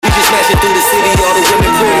smashing through the city, all the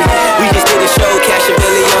women pretty. We just did a show,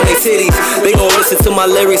 Cashavelli on their titties. They gon' listen to my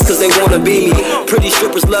lyrics cause they wanna be me. Pretty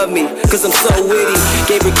strippers love me cause I'm so witty.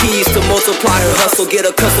 Gave her keys to multiply her hustle, get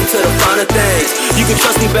accustomed to the finer things. You can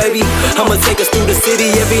trust me, baby, I'ma take us through the city.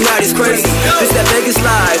 Every night is crazy, this that Vegas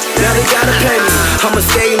life, now they gotta pay me. I'ma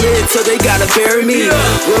stay lit till they gotta bury me.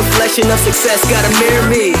 Reflection of success, gotta mirror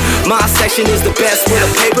me. My section is the best with a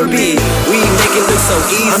paper beat. We make it look so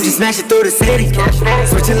easy. I'm just smashing through the city,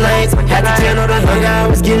 switching lanes. Had to tell all the hunger I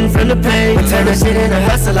was getting from the pain. I turned that shit into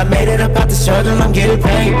hustle, I made it up out the struggle, I'm getting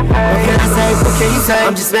paid. What can I say, what can you say?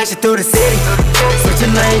 I'm just smashing through the city,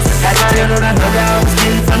 switching lanes. Had to tell all the hunger I was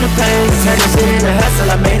getting from the pain. I turned that shit into hustle,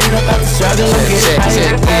 I made it up out the struggle, I'm getting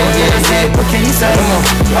paid. What can I say, what can you say?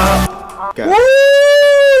 Come on. Okay.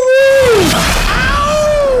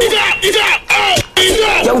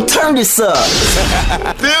 Yo, turn this up.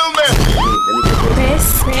 Feel me?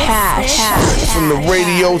 Chris Cash. From the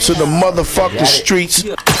radio to the motherfucking streets.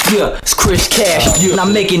 Yeah, it's Chris Cash, and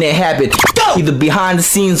I'm making it happen. Either behind the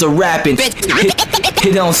scenes or rapping.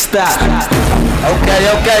 It don't stop. Okay,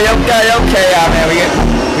 man.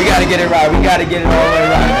 We gotta get it right. We gotta get it all the way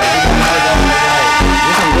right.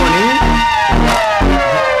 This one going in?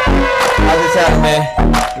 How's this happen, man?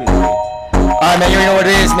 Alright, man, you already know what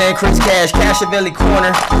it is, man. Chris Cash, Cashavelli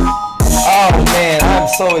Corner. Oh, man, I'm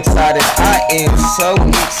so excited. I am so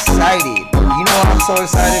excited. You know why I'm so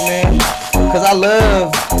excited, man? Because I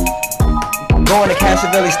love going to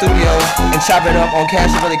Cashavelli Studios and chop it up on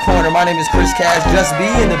Cashavelli Corner. My name is Chris Cash. Just be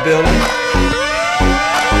in the building.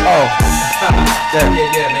 Oh. Yeah,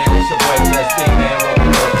 man. It's your boy, Just Be, man.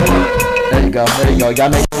 There you go.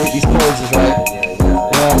 Y'all make these choruses right. You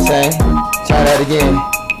know what I'm saying? Try that again.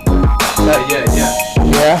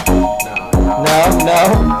 Yeah? No.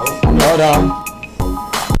 Hold on.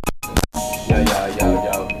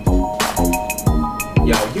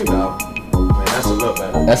 Yo, you know. Man, that's a little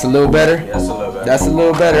better. That's a little better? Yeah, that's a little better. That's a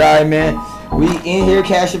little better. Alright, man. We in here,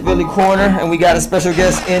 Cashavelli Corner, and we got a special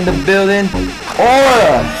guest in the building.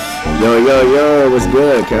 Aura! Yo, what's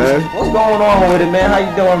good, cuz? What's going on with it, man? How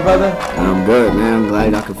you doing, brother? I'm good, man. I'm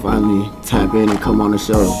glad I could finally tap in and come on the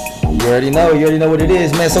show. You already know what it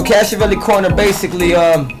is, man. So Cashavelli Corner, basically,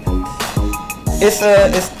 it's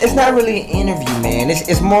not really an interview, man.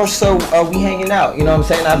 It's more so we hanging out. You know what I'm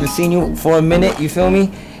saying? I haven't seen you for a minute. You feel me?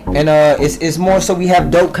 And it's more so we have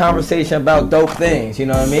dope conversation about dope things. You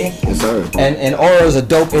know what I mean? Yes, sir. And Aura's a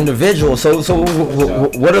dope individual. So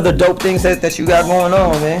what are the dope things that you got going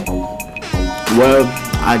on, man? Well,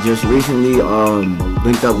 I just recently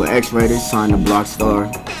linked up with X-Rated, signed to Blockstar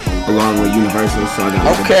along with Universal. So I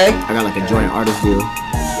got like a joint artist deal. You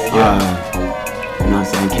know what I'm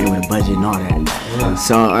saying? Came with a budget and all that. Yeah.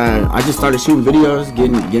 So I just started shooting videos,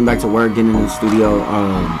 getting back to work, getting in the studio.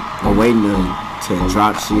 I'm waiting to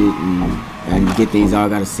drop shit and get things out. I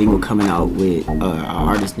got a single coming out with an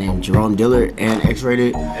artist named Jerome Dillard and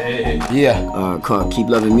X-Rated. Called Keep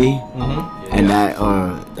Loving Me. Mm-hmm. And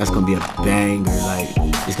that's gonna be a banger. Like,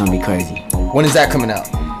 it's gonna be crazy. When is that coming out?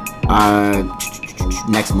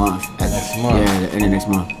 Next month. Yeah, the end of next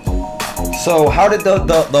month. So how did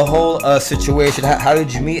the whole situation, how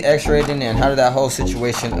did you meet X-Rated and how did that whole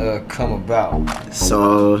situation come about?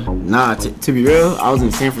 So, to be real, I was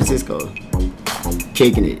in San Francisco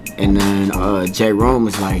kicking it, and then J. Rome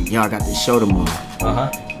was like, yo, I got this show tomorrow.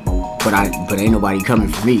 But ain't nobody coming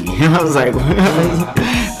for me. I was like,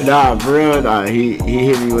 nah, bro. Nah, he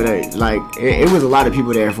hit me with a, like, it was a lot of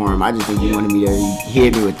people there for him. I just think he wanted me there. He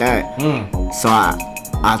hit me with that. So I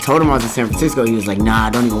told him I was in San Francisco. He was like, nah,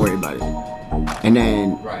 don't even worry about it. And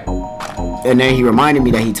then he reminded me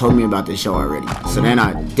that he told me about this show already. So then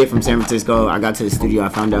I did from San Francisco. I got to the studio. I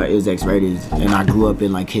found out it was X-Rated, and I grew up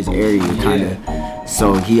in like his area, kind of.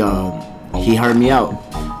 So he heard me out.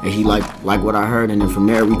 And he liked what I heard, and then from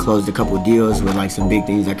there we closed a couple of deals with like some big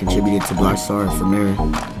things that contributed to Blockstar. From there, you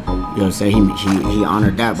know what I'm saying, he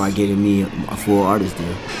honored that by getting me a full artist deal.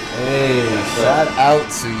 Hey, shout out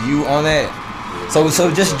to you on that. So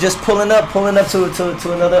just pulling up to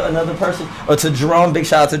another person, or to Jerome. Big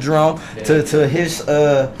shout out to Jerome to his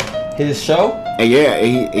show. And yeah,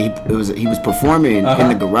 he was performing in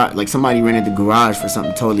the garage. Like somebody rented the garage for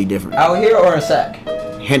something totally different. Out here or in Sac?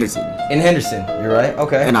 Henderson. In Henderson, you're right.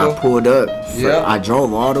 Okay. And cool. I pulled up. I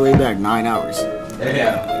drove all the way back 9 hours.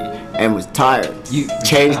 Yeah. And was tired. You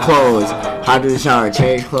changed clothes, hopped in the shower,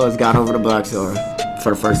 changed clothes, got over to Blockstar for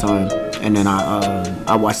the first time, and then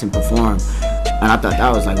I watched him perform, and I thought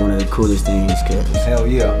that was like one of the coolest things. Hell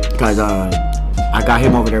yeah. Cause I got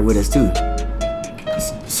him over there with us too.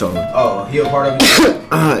 So. Oh, he a part of it?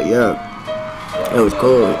 Yeah. It was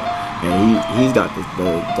cool. And he's got the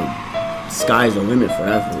sky's the limit for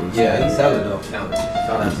that fool. Yeah, he's hella dope.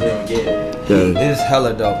 He is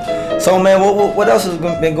hella dope. So man, what else has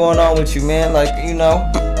been going on with you, man? Like, you know,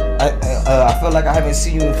 I feel like I haven't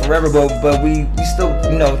seen you in forever, but we still,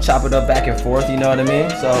 you know, chop it up back and forth. You know what I mean?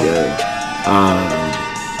 So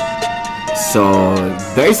so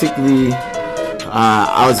basically,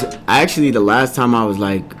 I was actually, the last time I was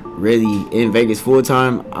like really in Vegas full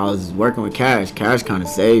time, I was working with Cash. Cash kind of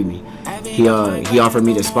saved me. He offered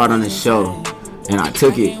me the spot on his show, and I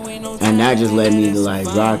took it, and that just led me to like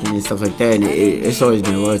rocking and stuff like that. And it's always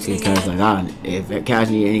been loyalty to Cash. Like, if Cash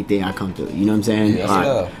need anything, I come through. You know what I'm saying? Yes,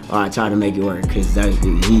 I try to make it work, because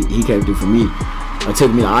he came through for me. It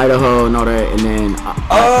took me to Idaho and all that, and then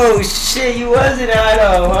oh shit, you was in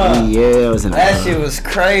Idaho, huh? Yeah, I was in Idaho. That shit was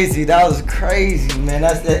crazy. That was crazy, man.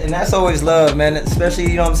 That's always love, man. Especially,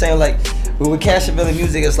 you know what I'm saying, like with Cashavelli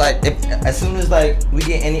music, it's like as soon as like we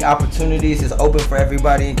get any opportunities, it's open for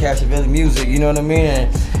everybody in Cashavelli music. You know what I mean?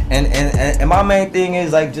 And my main thing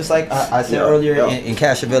is like, just like I said earlier in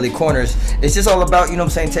Cashavelli Corners, it's just all about, you know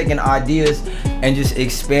what I'm saying, taking ideas and just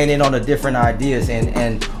expanding on the different ideas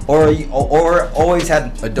or always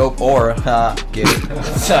had a dope aura. Get it?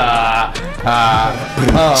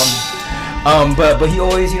 But he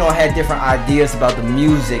always, you know, had different ideas about the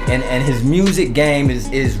music, and his music game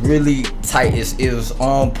is really tight. Is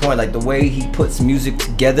on point. Like the way he puts music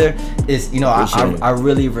together is, you know, I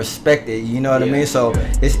really respect it. You know what I mean? So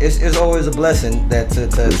it's always a blessing that to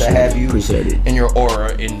have you in your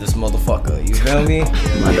aura in this motherfucker. You feel me?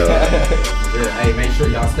 My dog. Yeah, hey, make sure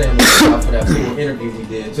y'all stay on the lookout for that full interview we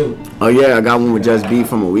did too. Oh yeah, I got one with Just B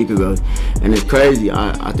from a week ago, and it's crazy.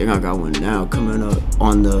 I think I got one now coming up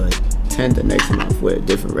on the 10th of next month with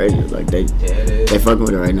different radios. Like they fucking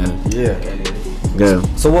with it right now. Yeah.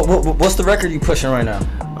 So what's the record you pushing right now?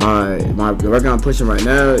 The record I'm pushing right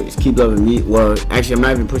now is Keep Loving Me. Well, actually, I'm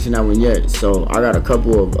not even pushing that one yet. So I got a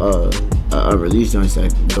couple of unreleased joints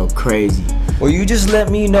that go crazy. Well, you just let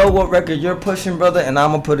me know what record you're pushing, brother, and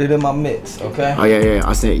I'm gonna put it in my mix, okay? Oh yeah.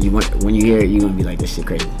 I said when you hear it, you gonna be like, this shit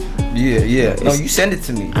crazy. Yeah. No, you send it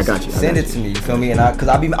to me. I got you. Send it to me. You feel me? And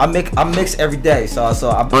I mix every day. So I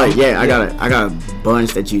got a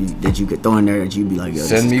bunch that you could throw in there that you'd be like, yo,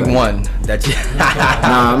 send me one that you.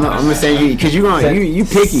 Nah, I'm gonna send you, because you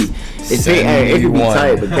picky. It's big, it could be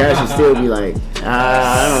tight, but Cash would still be like,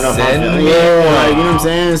 I don't know. Send me one. Like, you know what I'm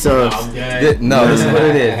saying? So this is what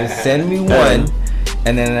it is. Just send me one,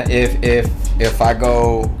 and then if I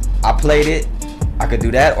played it, I could do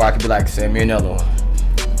that, or I could be like, send me another one.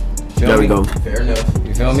 There we go. Fair enough.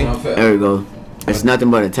 You feel me? There we go. It's nothing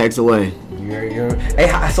but a text away. Hey,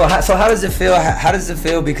 so how does it feel? How does it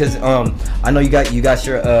feel? Because I know you got your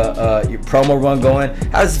promo run going.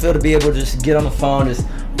 How does it feel to be able to just get on the phone, just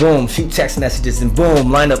boom, shoot text messages, and boom,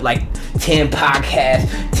 line up like 10 podcasts,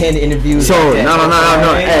 10 interviews? So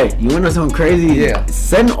no. Hey, you wanna know something crazy? Yeah.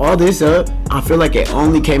 Setting all this up, I feel like it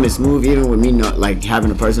only came as smooth, even with me not like having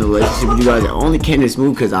a personal relationship with you guys. It only came as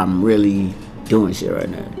smooth because I'm really doing shit right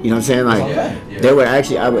now. You know what I'm saying? Like there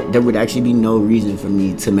would actually be no reason for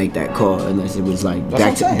me to make that call unless it was like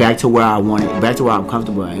back to where I want it, back to where I'm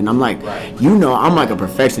comfortable at. And I'm like, you know, I'm like a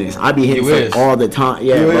perfectionist. I be hitting stuff all the time.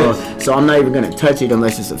 Yeah, bro. So I'm not even gonna touch it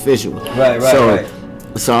unless it's official. Right.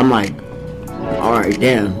 So I'm like, all right,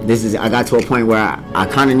 damn. I got to a point where I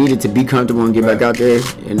kind of needed to be comfortable and get back out there,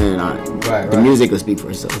 and then the music will speak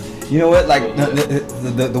for itself. You know what? Like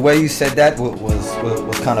the way you said that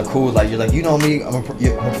was kind of cool. Like you're like, you know me, I'm a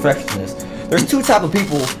perfectionist. There's two type of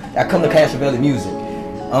people that come to Cashavelli music.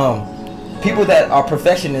 People that are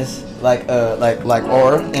perfectionists, like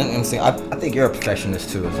Aura, and see, I think you're a perfectionist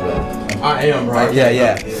too as well. I am, right?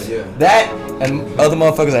 Yeah. That and other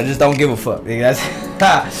motherfuckers that just don't give a fuck.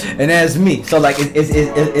 That's and that's me. So like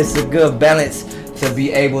it's a good balance to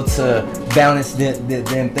be able to balance them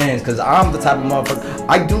things, because I'm the type of motherfucker,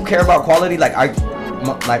 I do care about quality, like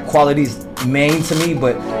quality's main to me,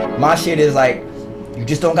 but my shit is like, you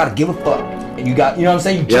just don't gotta give a fuck, and you know what I'm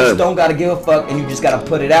saying, you just don't gotta give a fuck, and you just gotta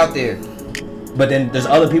put it out there. But then there's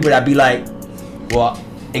other people that be like, well,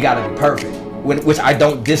 it gotta be perfect, which I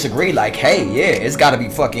don't disagree. Like, hey, yeah, it's gotta be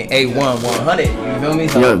fucking A1 100. You feel me?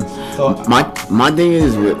 So my thing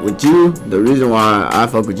is with you, the reason why I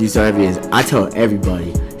fuck with you so heavy is I tell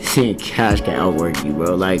everybody, seeing Cash can outwork you,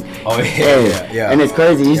 bro. Like, yeah. And it's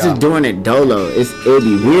crazy. He's just doing it dolo. It'd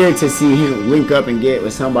be weird to see him link up and get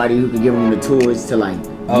with somebody who could give him the tools to like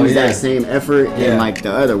use that same effort in like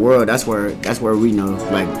the other world. That's where we know.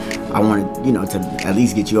 Like, I wanted, you know, to at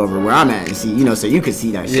least get you over where I'm at and see, you know, so you could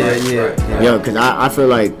see that shit. Yeah. Yo, because I feel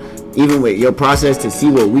like even with your process to see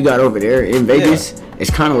what we got over there in Vegas, it's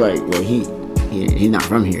kind of like, well, he's not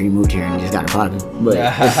from here. He moved here and just got a poppin'. But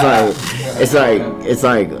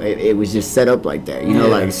it was just set up like that, you know.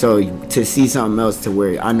 Like, so to see something else to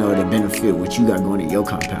where I know the benefit what you got going in your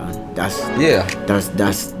compound. That's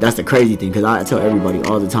the crazy thing, because I tell everybody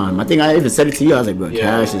all the time. I think I even said it to you. I was like, bro,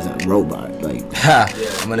 Cash is a robot. Like,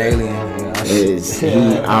 I'm an alien. He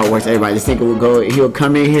outworks everybody. This nigga he'll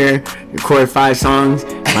come in here, record 5 songs.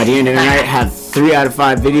 By the end of the night, have 3 out of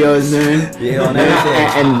 5 videos in. On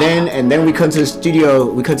everything. And then we come to the studio.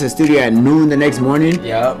 We come to the studio at noon the next morning.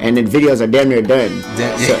 Yep. And the videos are damn near done.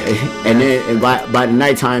 So, and then by the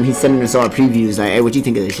nighttime, he's sending us all previews like, hey, what you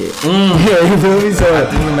think of this shit? You feel me? So I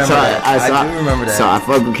do remember that. I do remember that. So I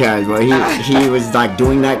fuck with Cash, bro. He was like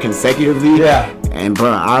doing that consecutively. Yeah. And bro,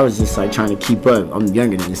 I was just like trying to keep up. I'm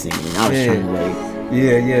younger than this nigga, and I was trying to like.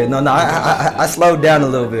 Yeah. No. I slowed down a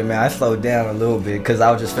little bit, man. Because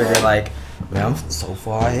I was just figuring like, man, I'm so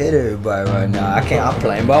far ahead of everybody right now. I'm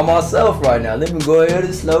playing by myself right now. Let me go ahead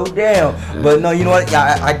and slow down. But no, you know what?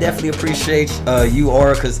 I definitely appreciate you,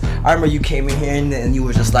 Aura, because I remember you came in here and you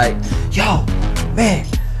were just like, yo, man,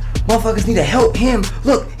 motherfuckers need to help him.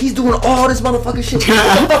 Look, he's doing all this motherfucking shit.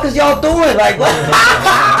 What the fuck is y'all doing? Like, what?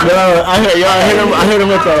 Yo, I heard him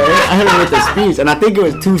with the speech, and I think it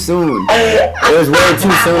was too soon. It was way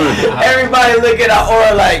too soon. Everybody looking at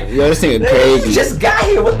Aura like, yo, this nigga crazy. You just got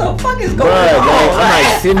here. What the fuck is going on? I'm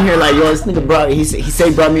like sitting here like, yo, this nigga he said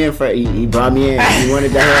he brought me in for he brought me in. He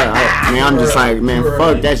wanted to help. I'm just like, man,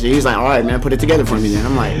 fuck that shit. He's like, all right, man, put it together for me then.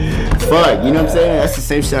 I'm like, fuck, you know what I'm saying? That's the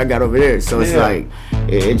same shit I got over there. So it's like,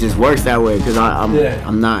 it just works that way, because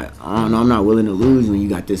I'm not willing to lose when you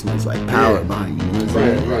got this much like power behind you. You know what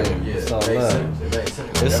I'm saying? Right. Yeah. It's all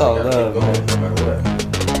love. It's all love, man.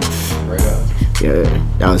 Yeah,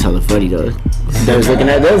 that was hella funny though. They was looking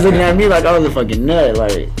at me like I was a fucking nut.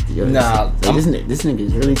 Like, yo, this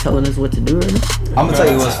nigga's really telling us what to do right now. I'm gonna tell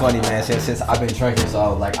you what's funny, man. Since I've been drinking,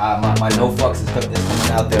 so like my no fucks is coming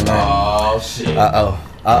out there, man. Oh shit. Uh oh.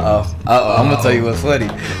 I'm gonna tell you what's funny.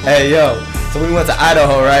 Hey yo, so we went to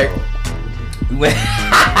Idaho, right? We went.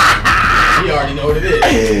 You already know what it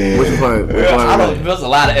is. Which part? There's a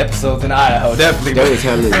lot of episodes in Idaho, definitely. There was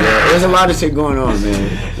hella, there's a lot of shit going on,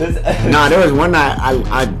 man. Nah, there was one night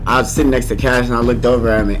I was sitting next to Cash and I looked over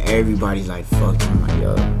at him and everybody's like, fuck. I'm like,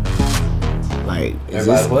 yo. Like,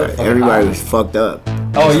 everybody was fucked up.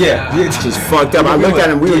 Oh yeah, just fucked up. I looked at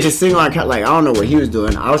him. We were just sitting like I don't know what he was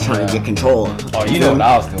doing. I was trying to get control. Oh, you know what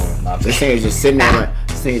I was doing. This thing is just sitting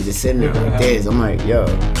there like this. I'm like, yo,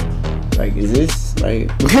 like, is this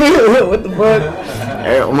like what the fuck?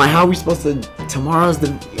 I'm like, how are we supposed to? Tomorrow's the,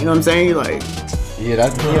 you know what I'm saying? Like, yeah,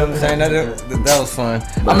 that's, you know what I'm saying. That was fun.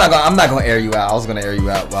 I'm not gonna air you out. I was gonna air you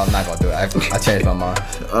out. Well, I'm not gonna do it. I changed my mind.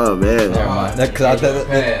 Oh man. Never mind.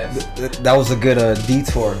 That was a good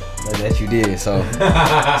detour that you did. So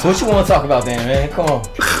what you want to talk about then, man? Come on.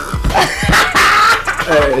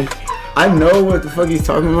 Hey, I know what the fuck he's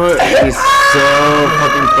talking about. It's so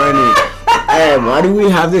fucking funny. Hey, why do we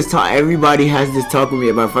have this talk? Everybody has this talk with me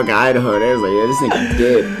about fucking Idaho. They was like, yeah, this nigga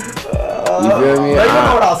dead. You feel me? You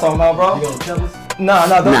know what I was talking about, bro? You gonna tell us? No.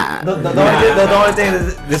 The only thing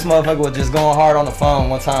is this motherfucker was just going hard on the phone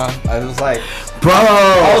one time. I was like, bro,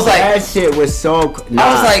 I was like, that shit was so.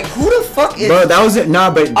 I was like, who the fuck is? Bro, that was it.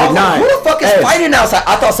 Nah, but like, who the fuck is fighting outside?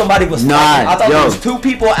 I thought somebody was fighting. I thought there was 2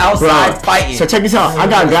 people outside fighting. So check this out. I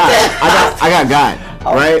got got.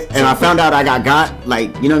 Right? And I found out I got,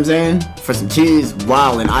 like, you know what I'm saying? For some cheese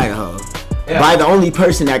while in Idaho. Yeah. By the only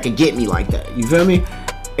person that could get me like that. You feel me?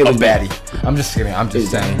 It was baddie. I'm just kidding. I'm just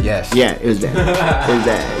saying, yes. Yeah, it was bad. It was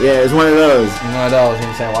bad. Yeah, it's one of those. One of those, you know what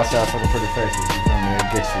I'm saying? Watch out for the pretty faces. You feel me? It'll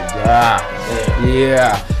get you.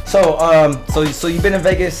 Yeah. So you've been in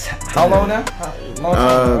Vegas how long now?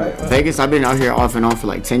 Right? Vegas, I've been out here off and on for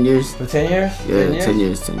like 10 years. For 10 years? Yeah, 10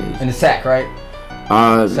 years. In the SAC, right?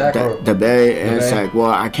 The Bay and SAC. Well,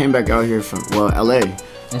 I came back out here from, LA.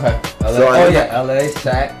 Okay. LA. So LA,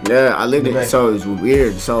 SAC. Yeah, I lived it. So it was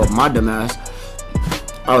weird. So my dumbass,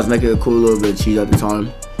 I was making a cool little bit of cheese at the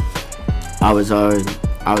time. I was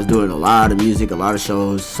doing a lot of music, a lot of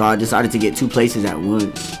shows. So I decided to get 2 places at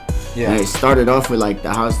once. Yeah. And it started off with like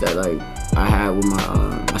the house that like I had with my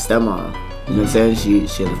stepmom. You know what I'm saying?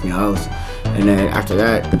 She left me a house. And then after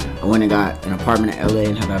that, I went and got an apartment in LA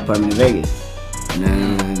and had an apartment in Vegas. And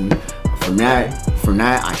then from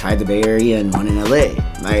that, I tried the Bay Area and one in LA.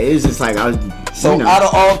 Like, it was just like I was. So out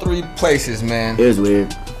of all 3 places, man, it was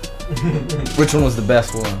weird. Which one was the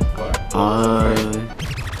best one?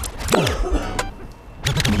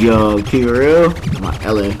 Yo, keep it real. My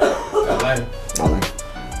LA.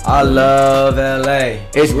 I love LA.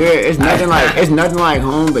 It's weird. It's nothing like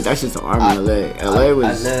home, but that's just an arm in LA. LA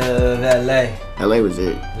was. I love LA. LA was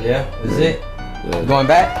it. Yeah, was it? Yeah. Going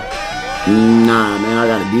back? Nah, man, I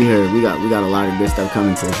gotta be here. We got a lot of good stuff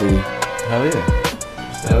coming to the city. Hell yeah.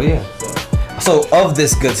 Hell yeah. So of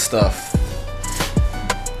this good stuff,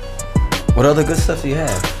 what other good stuff do you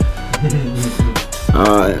have?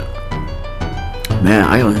 Man,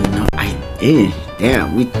 I don't even know.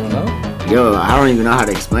 Damn, yo, I don't even know how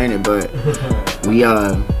to explain it, but we're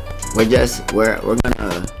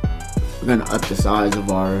gonna up the size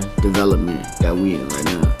of our development that we in right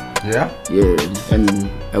now. Yeah. Yeah,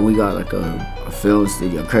 and we got like a film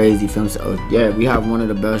studio, crazy film studio. Yeah, we have one of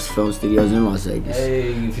the best film studios in Las Vegas.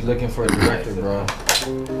 Hey, if you're looking for a director, bro,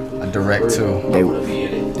 a direct too.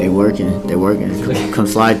 They working. Come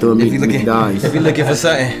slide through me, guys. If you're looking for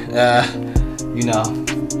something, you know,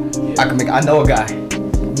 I know a guy.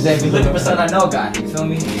 If you're looking for something, I know a guy. You feel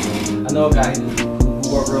me? I know a guy who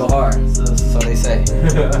work real hard. So they say.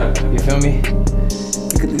 You feel me?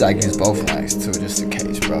 You could like use both mics too, just in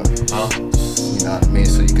case, bro. You know what I mean?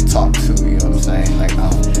 So you can talk too. You know what I'm saying? Like,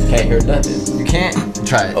 Can't hear nothing. you can't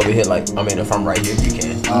try it. Over here, like, I mean, if I'm right here, you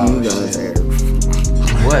can. You guys are.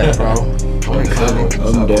 What, bro?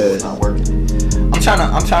 I'm dead. Not working. I'm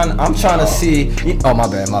trying to see. Oh, my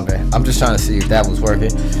bad. I'm just trying to see if that was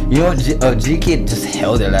working. You know, G Kid just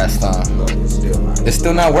held it last time. No, it's still not. It's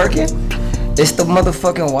still not working? It's the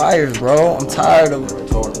motherfucking wires, bro. I'm tired of.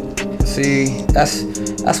 See, that's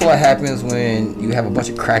what happens when you have a bunch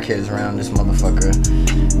of crackheads around this motherfucker,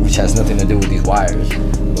 which has nothing to do with these wires.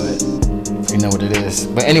 But you know what it is.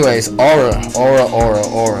 But anyways, Aura.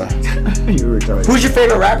 You retarded. Who's your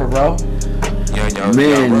favorite rapper, bro?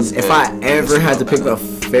 Man, if I ever had to pick a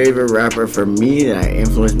favorite rapper for me that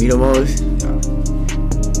influenced me the most,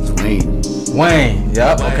 it's Wayne. Wayne.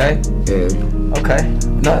 Yep. Okay. Yeah, Okay.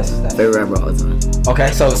 Nice. favorite rapper all the time.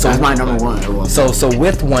 Okay. So That's my number one. So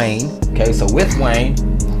with Wayne,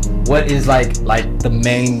 what is like the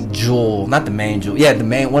main jewel? Not the main jewel. Yeah,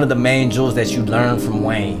 one of the main jewels that you learned from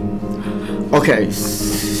Wayne. Okay,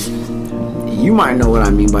 you might know what I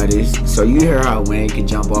mean by this. So you hear how Wayne can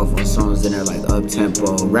jump off on songs that are like up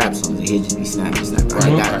tempo rap songs, and he'll just be snapping.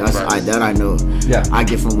 That I know. Yeah. I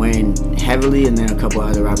get from Wayne heavily, and then a couple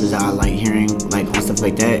other rappers that I like hearing, like on stuff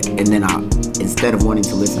like that. And then instead of wanting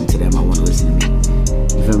to listen to them, I want to listen to me.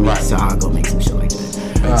 You feel me? Right. So I'll go make some shit like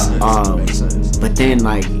that. Makes sense. But then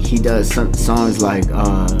like he does some songs like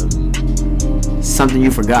Something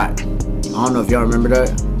You Forgot. I don't know if y'all remember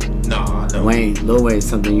that. No, I don't. Lil Wayne,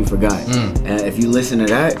 Something You Forgot. And if you listen to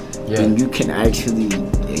that, then you can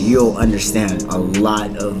you'll understand a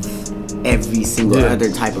lot of every single other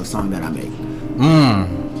type of song that I make.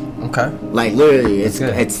 Okay. Like literally,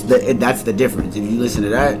 That's that's the difference. If you listen to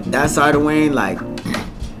that side of Wayne, like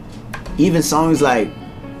even songs like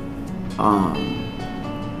how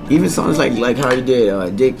he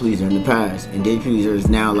did Dick Pleaser in the past, and Dick Pleaser is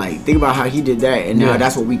now like, think about how he did that, and now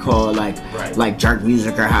that's what we call like jerk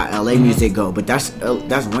music or how LA music go. But that's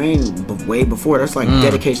Wayne way before. That's like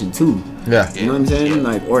Dedication 2. Yeah. You know what I'm saying?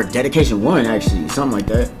 Like, or Dedication 1 actually, something like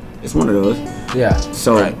that. It's one of those. Yeah.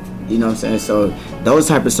 So you know what I'm saying? So those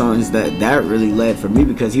type of songs that really led for me,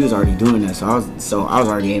 because he was already doing that. So I was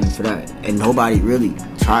already aiming for that, and nobody really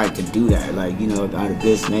tried to do that. Like, you know, got a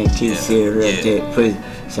bitch named Kids here,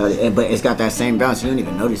 but it's got that same bounce. You don't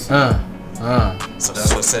even notice it. So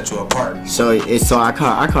that's what set you apart. So I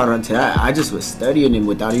caught on to that. I just was studying it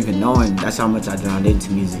without even knowing. That's how much I drowned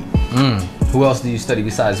into music. Who else do you study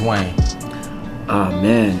besides Wayne?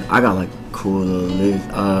 Man, I got like cool little list.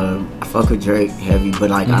 I fuck with Drake heavy, but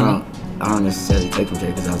like I don't necessarily take from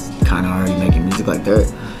Drake because I was kind of already making music like that.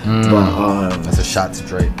 But That's a shot to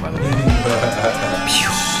Drake, by the way.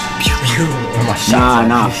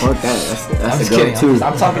 Nah, fuck that. That's a go too.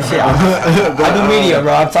 I'm talking shit. I do media,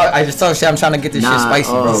 bro. I just talk shit. I'm trying to get this shit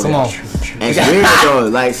spicy, bro. Come on. It's weird though.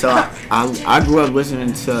 Like, so I grew up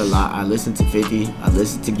listening to a lot. I listened to 50. I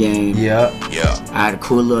listened to Game. Yeah. I had a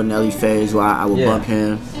cool little Nelly phase where I would bump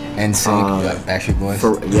him. And like Backstreet Boys.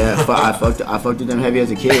 I fucked with them heavy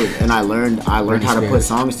as a kid, and I learned how to put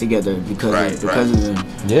songs together because of them.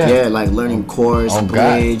 Yeah, like learning chorus,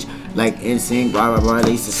 bridge, like NSYNC, blah blah blah.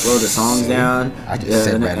 They used to slow the songs down. I just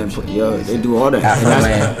said they do all that.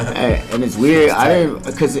 And it's weird. I didn't,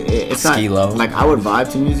 because it's not like I would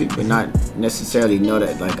vibe to music, but not necessarily know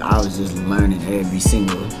that like I was just learning every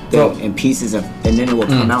single thing in pieces and then it will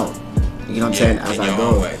come out. You know what I'm saying? As I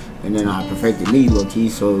go. And then I perfected me, low key.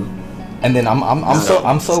 So, and then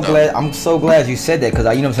I'm so glad you said that, because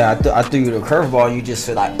you know what I'm saying, I threw you the curveball and you just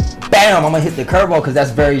said like, bam, I'm gonna hit the curveball, because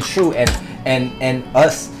that's very true. And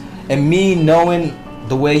us and me knowing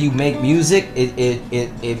the way you make music,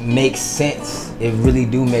 it makes sense. It really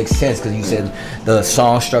do make sense, because you said the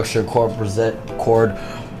song structure, chord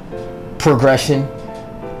progression.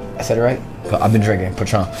 I said it right? I've been drinking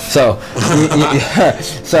Patron. So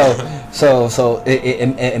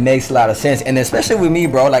it makes a lot of sense. And especially with me,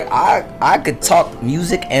 bro, like I could talk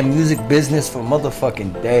music and music business for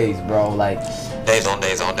motherfucking days, bro. Like days on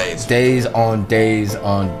days on days. Days on days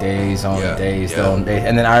on days on Yeah, days yeah. on days.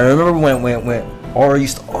 And then I remember when Ora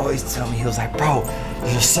used to always tell me, he was like, bro,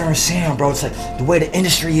 there's a certain sound, bro. It's like the way the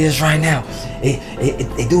industry is right now. They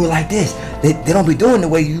do it like this. They don't be doing the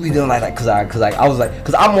way you be doing like that. Cause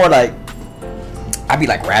I'm more like, I be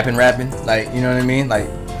like rapping, like, you know what I mean? Like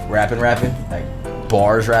rapping, like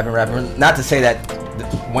bars, rapping. Not to say that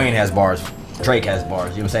Wayne has bars, Drake has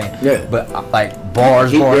bars. You know what I'm saying? Yeah. But like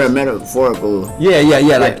bars. They're metaphorical. Yeah.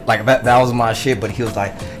 Like that was my shit. But he was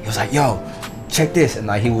like, yo, check this, and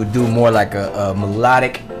like he would do more like a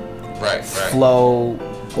melodic. Right. Flow,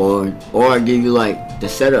 or give you like the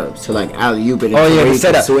setup, so like alley-oop it. Oh yeah, the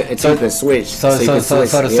setup. So you can switch. So the setup.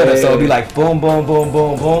 So it'd be like boom, boom, boom,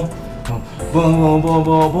 boom, boom, boom, boom, boom, boom, boom,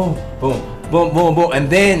 boom, boom, boom, boom, boom, and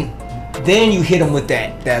then you hit him with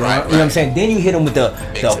that. You know what I'm saying? Then you hit him with the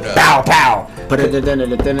pow pow. You know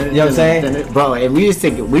what I'm saying? Bro, and we used to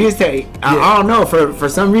I don't know, for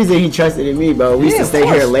some reason he trusted in me, bro. We used to stay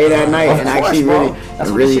here late at night and actually that's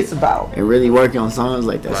what this shit's about. And really work on songs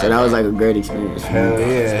like that. So that was like a great experience. Hell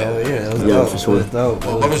yeah. That was dope. For sure.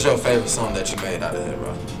 What was your favorite song that you made out of it,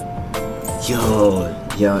 bro?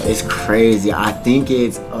 Yo, it's crazy. I think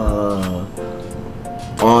it's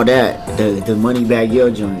all that, the Money Bag Yo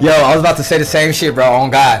joint. Yo, I was about to say the same shit, bro. On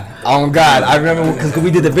God. I remember because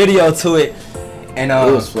we did the video to it, and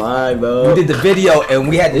it was fly, bro. We did the video and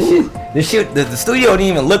we had the studio didn't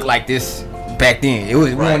even look like this back then. It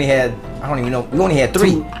was we only had, I don't even know, we only had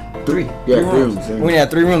three rooms. We only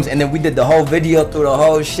had 3 rooms, and then we did the whole video through the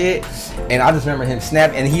whole shit. And I just remember him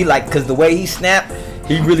snap, and he like, cause the way he snapped,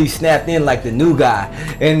 he really snapped in like the new guy.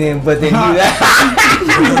 And then he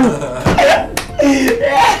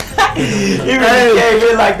he really came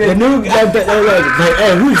in like the new guy.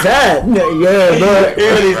 Hey, who's that? Yeah, bro.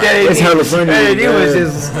 It's hella funny. He was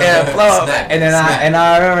just flow. And then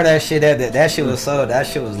I remember that shit. That shit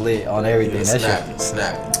was lit on everything.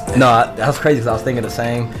 Snap. No, that was crazy because I was thinking the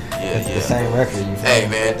same. The same record. You feel Hey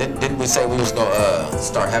me? man, didn't we say we was gonna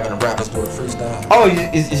start having the rappers do a freestyle? Oh,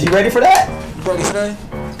 is you ready for that? You ready for that?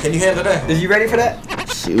 Can you handle that? Is you ready for that?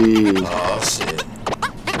 Shit. Oh shit.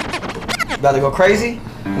 About to go crazy?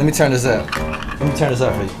 Let me turn this up. For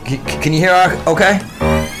you. Can you hear our okay?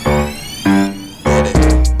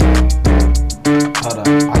 Hold on.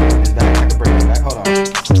 I can bring this back. Hold on.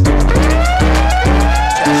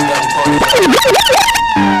 Cashavelli Corner.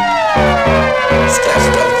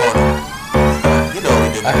 You know what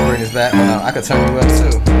we do. I can bring this back. Hold on. I can turn you up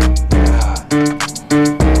too.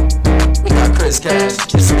 We got Chris Cash,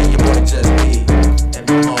 it's me, your boy Just B, and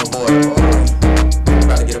my homeboy.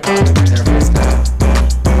 About to get a pop in there for this guy.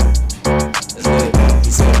 Let's get it.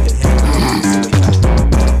 He's gonna hit him.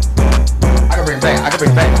 I can bring it back. Bring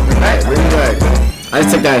it back. I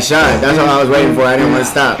just took that shot. That's what I was waiting for. I didn't want to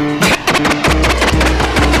stop.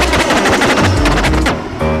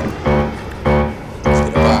 Let's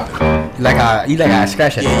get a pop. You like I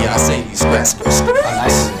scratch it. Yeah, I say you scratch. I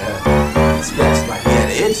like it. Scratch like he had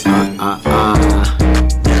an itch.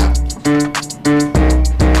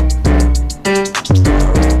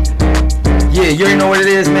 Yeah, you already know what it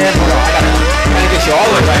is, man. Hold on, I gotta get you all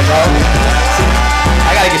the way right, bro.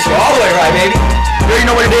 I gotta get you all the way right, baby. You already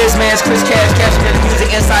know what it is, man. It's Chris Cash, Cashavelli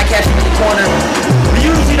Music, inside Cashavelli Corner. We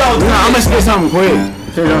usually don't do I'm gonna spit something quick.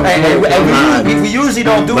 We usually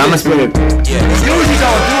don't do this. I'm gonna spit it. Yeah, We usually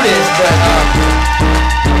don't do this, but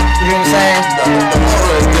you know what I'm saying? the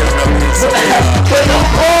aura is different up here. So, But the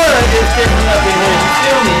aura is different up in here.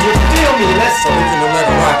 You feel me? Let's so we can let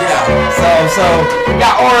it rock out. So we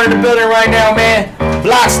got aura in the building right now, man.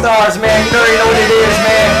 Block stars, man. You already know what it is,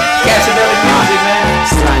 man. Cashavelli Music, man.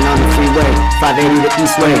 Sliding on the freeway, 580 the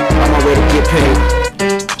east way. On my way to get paid.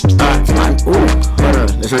 Hold on,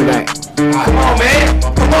 let's run it back. Come on, man.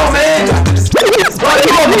 Bro,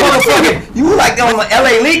 you like on the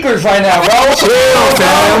LA Leakers right now, bro. Chill,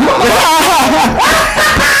 fam.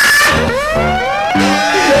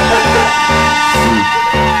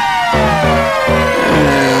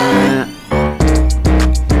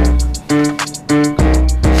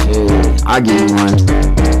 I'll give you one.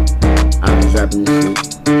 I'm dropping this shit.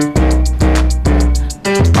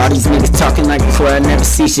 All these niggas talking like this where I never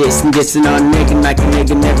see shit. Some dissing on nigga like a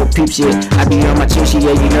nigga never peep shit. I be on my chill shit,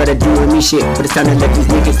 yeah, you know that doing me shit. But it's time to let these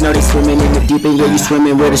niggas know they swimming in the deep end, yeah, you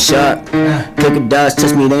swimming with a shark. Crocodiles,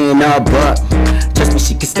 trust me, they ain't all buck. Trust me,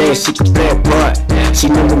 she can stay and she can play a part. She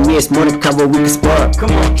know with me, it's more than cover, we can spar.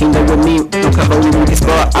 Come on. He know with me, no cover, we can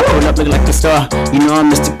spar. I pull up looking like a star. You know I'm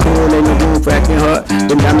Mr. Cool, ain't no room for acting hard.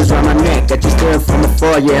 Them diamonds around my neck, got you staring from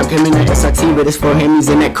afar. Yeah, I'm coming at SRT, but it's for him, he's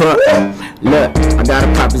in that car. Look, I got a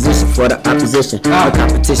proposition for the opposition, the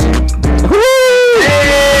competition. Woo!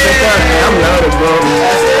 I'm loaded, bro.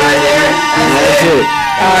 That's it right there. That's it.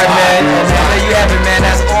 Alright, man. There you have it, man.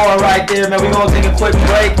 That's all right there, man. We're gonna take a quick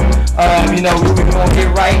break. You know, we're gonna get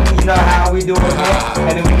right, you know how we do it, man.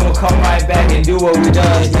 And then we're gonna come right back and do what we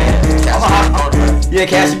done, man. Yeah,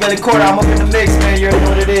 Cashavelli Corner, I'm up in the mix, man. You already know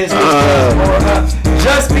what it is.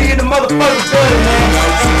 Just me in the motherfucking building, man.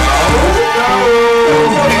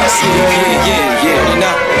 Yeah, you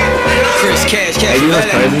know. Chris Cash,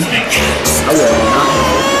 Cashavelli.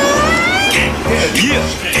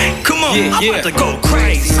 Yeah, come on, I'm about to go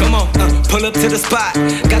crazy. Come on, pull up to the spot,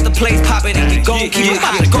 got the place popping and we gon' keep it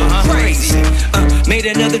hot. Go crazy. Made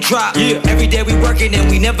another drop. Every day we working and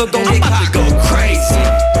we never gon' get caught. Go crazy.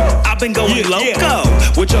 I've been going loco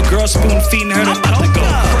with your girl spoon feeding her the about to go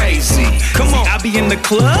crazy. Come on, I be in the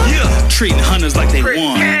club, treating hunters like they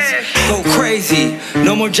won. Go crazy,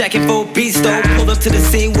 no more jacket for beats though. Pull up to the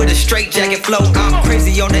scene with a straight jacket flow. I'm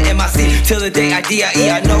crazy on the MIC till the day I DIE.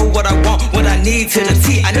 I know what I want, what I need to the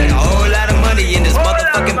T. I need a whole lot of money in this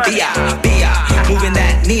motherfucking B.I. Moving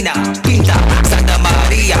that Nina, Pinta, Santa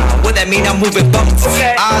Maria. What that mean? I'm moving boats.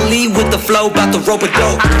 I lead with the flow, bout to rope a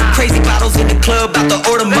dope. Crazy bottles in the club, bout to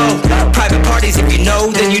order more. Private parties, if you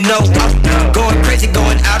know, then you know. Going crazy,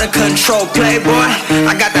 going out of control. Playboy,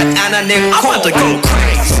 I got that Anna Nicole. I'm about to go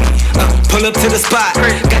crazy. Pull up to the spot,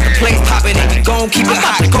 got the place popping and we gon' keep it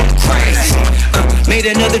hot. Go crazy. Made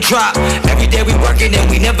another drop. Every day we working and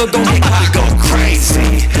we never gon' get caught. Go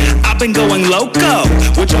crazy. I've been going loco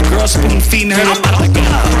with your girl spoon feeding her. I'm about to go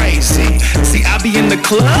crazy. See, I be in the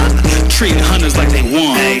club treating hunters like they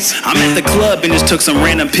won. I'm at the club and just took some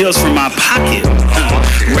random pills from my pocket.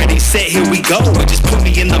 Ready, set, here we go. It just put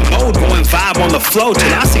me in the mode, going vibe on the flow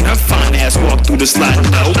till I seen her fine ass walk through the sliding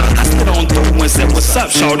door. I slid on through and said, "What's up,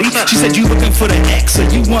 shorty?" She said, "You looking for the X or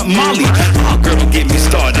you want Molly?" Oh, girl, don't get me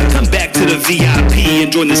started. Come back to the VIP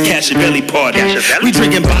and join this Cashavelli party. We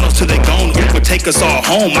drinking bottles till they gone. Uber take us all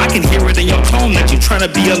home. I can hear it in your tone that you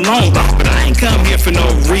tryna be alone, but I ain't come here for no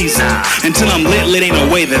reason. Until I'm lit, ain't no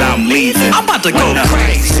way that I'm leaving. I'm about to go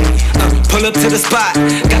crazy. Pull up to the spot,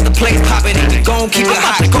 got the place popping and we gon' keep it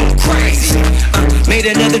hot. Go crazy. Made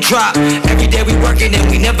another drop. Every day we working and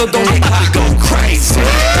we never gon' get caught. Go crazy.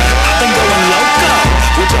 I've been going loco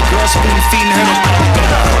with your girl spoon feeding her. I'm about to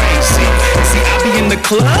go crazy. See, I be in the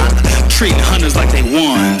club treating hunters like they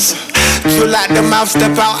ones. Chill out the mouth,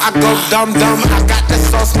 step out, I go dumb. I got the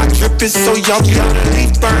sauce, my drip is so yum. The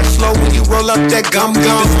leaf burn slow when you roll up that gum.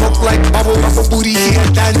 Smoke like bubble, rubber booty here,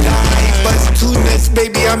 done. Bust 2 nuts,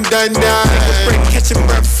 baby, I'm done. Break, catching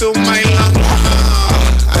breath, fill my lungs.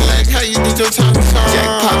 I like how you did your tongue turn.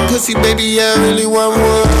 Jackpot pussy, baby, yeah, I really want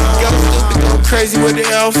one. Go stupid, go crazy with the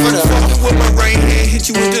L. Fuck it with my right hand, hit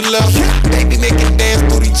you with the left. Baby, make it dance,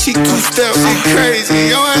 booty cheek 2 steps. She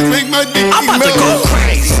crazy, yo, I make my dick. I'm about to go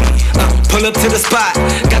crazy. Pull up to the spot,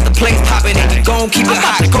 got the place popping and we gon' keep it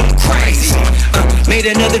hot. Go crazy. Made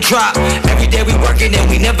another drop. Every day we working and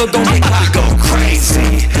we never gon' get caught. Go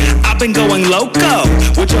crazy. I've been going loco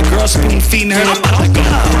with your girl spoon feeding her. I'm about to go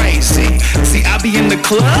crazy. See, I be in the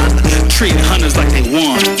club treating hunters like they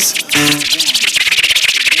ones.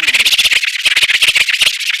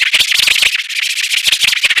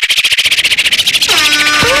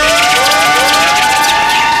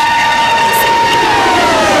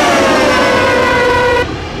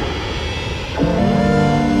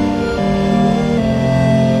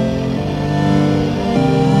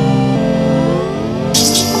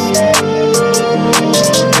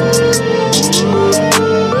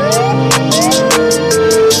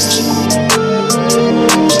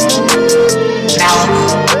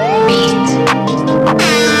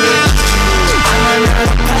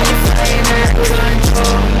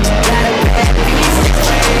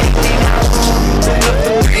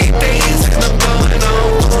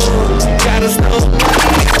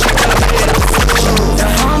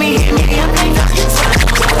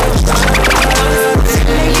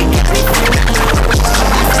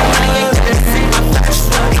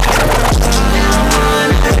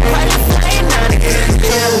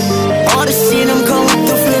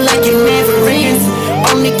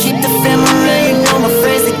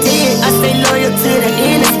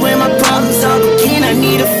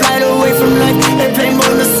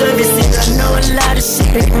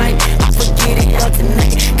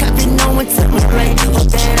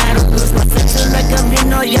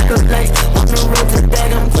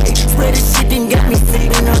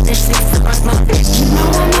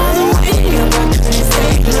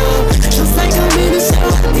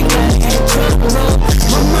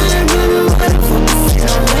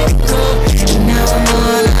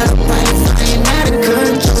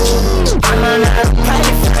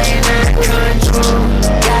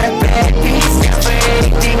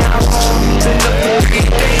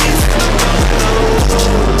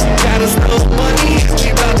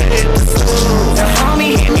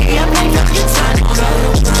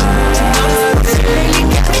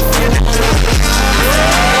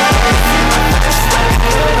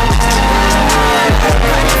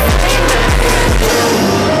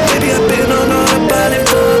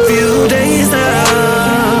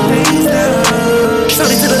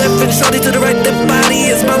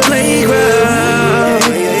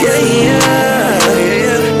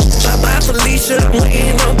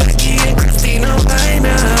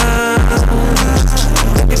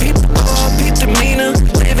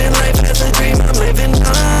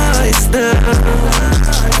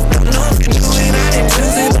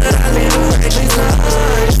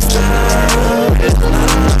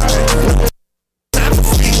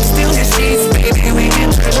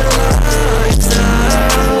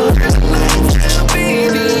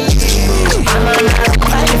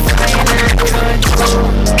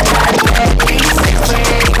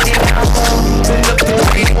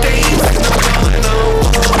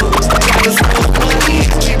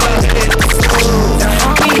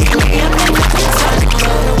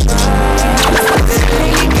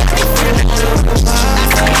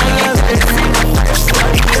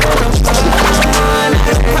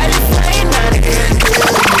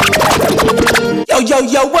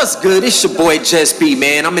 Yo, what's good? It's your boy Just B,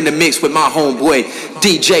 man. I'm in the mix with my homeboy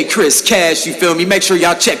DJ Chris Cash, you feel me? Make sure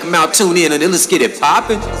y'all check him out, tune in, and then let's get it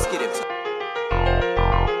poppin'.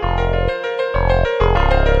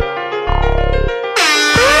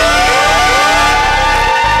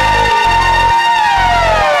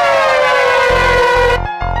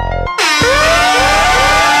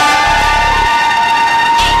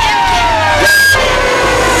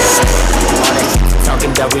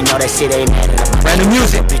 We know that shit ain't adding up. Random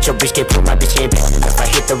music. Bitch, your bitch can't put my bitch ain't bad enough. I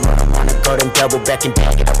hit the road, I'm on a golden double back and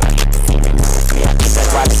bag it up. I hit the scene and me, I think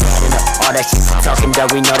that's why it's adding up. All that shit talking that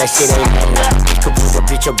we know that shit ain't adding up. Bitch could prove a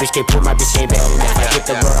bitch, your bitch can't put my bitch ain't bad enough. I hit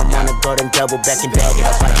the road, I'm on a golden double back and bag it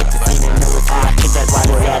up. I hit the scene and know it's me, I think that's why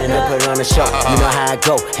it's adding up. Put on a show, you know how I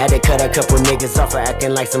go. Had to cut a couple niggas off for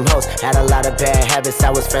acting like some hoes. Had a lot of bad habits,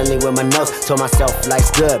 I was friendly with my nose. Told myself life's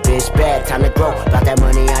good, bitch bad, time to grow. Got that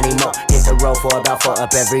money, I need more. Hit the road for about 4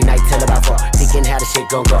 up every night till about 4. Thinking how the shit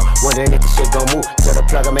gon' go. Wondering if the shit gon' move. So the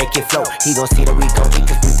plug will make it flow. He gon' see that we gon' eat,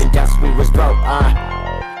 cause we been down since we was broke.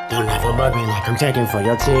 Don't ever mug me like I'm taking for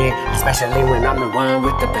your chick. Especially when I'm the one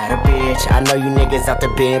with the better bitch. I know you niggas out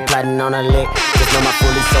the bed plotting on a lick. Just know my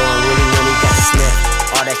fully so unruly got to sniff.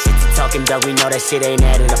 All that shit you talking about, we know that shit ain't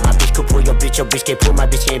adding up. My bitch could pull your bitch can't pull my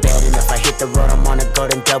bitch ain't bad enough. I hit the road, I'm on a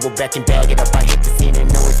golden double back and bag it up. I hit the scene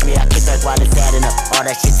and know it's me, I kick that while it's adding up. All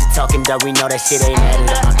that shit you talking about, we know that shit ain't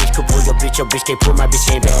adding up. My bitch could pull your bitch can't pull my bitch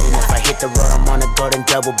ain't bad enough. I hit the road, I'm on a golden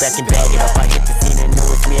double back and bag it up. I hit the scene and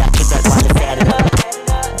know it's me, I kick that while it's adding up.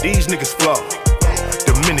 These niggas flow,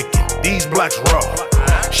 Dominican, these blacks raw.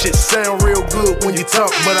 Shit sound real good when you talk,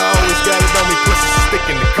 but I always got it on me, plus it's a stick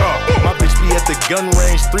in the car. My bitch be at the gun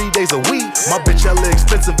range 3 days a week. My bitch hella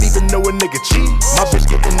expensive even though a nigga cheap. My bitch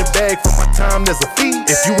get in the bag for my time, there's a fee.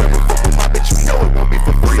 If you ever fuck with my bitch, you know it won't be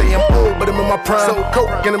for free. Say I'm old, but I'm in my prime. So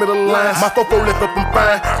coke in the middle of the line. My fofo lift up and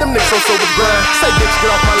fine. Them niggas so sober grind. Say bitch, get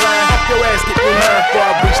off my line. Off your ass, get in line. Before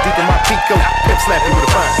I reach deep in my pico, pimp slap you with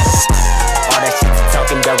a fine. All that shit you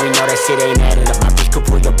talking about, we know that shit ain't adding up. My bitch could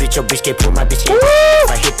pull your bitch can't pull my bitch ain't bad enough.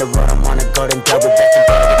 If I hit the road, I'm on a golden double back and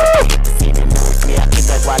bag it up. I hit the scene and know it's me, I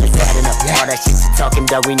kick that while it's adding up. All that shit you talking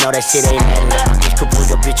about, we know that shit ain't adding up. My bitch could pull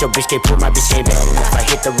your bitch can't pull my bitch ain't bad enough. If I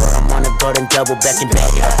hit the road, I'm on a golden double back and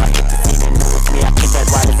bag it up. I hit the scene and know it's me, I kick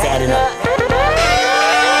that while it's adding up.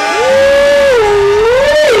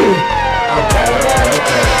 Okay.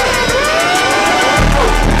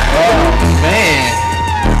 Oh man.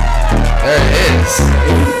 There it is.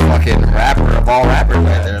 Fucking rapper of all rappers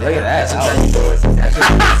right there. Look at that.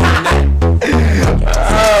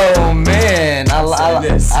 Oh man. I love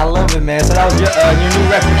it, man. So that was your new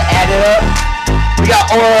record, Add It Up. We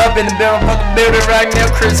got Aura up in the building right now.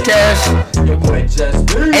 Chris Cash. Your boy Just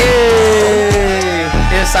B. Hey,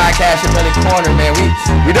 inside Cashavelli Corner, man.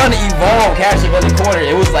 We done evolve Cashavelli Corner.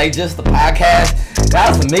 It was like just the podcast. That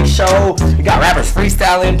was a mix show. We got rappers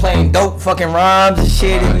freestyling, playing dope fucking rhymes and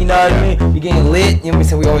shit. And you know what I mean? We getting lit. You know what I'm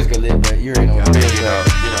saying? We always get lit, but you already know what it is.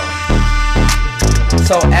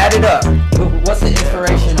 So Add It Up. What's the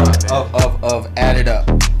inspiration of Add It Up?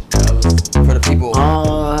 For the people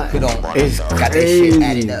who don't got their shit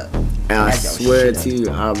added up. And I swear to you,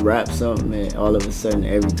 I rap something and all of a sudden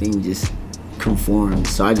everything just conforms.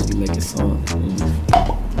 So I just be making songs.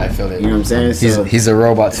 I feel it. You know what I'm saying? He's a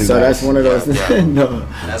robot too. So that's one of those things. No,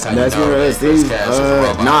 that's one of those things.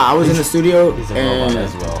 I was in the studio and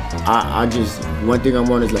I just one thing I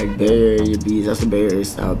want is like Bay Area beats. That's a Bay Area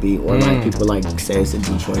style beat, or like people like say it's a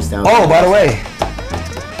Detroit style. Oh, by the way.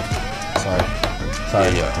 Sorry.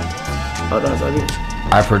 Hold on, sorry.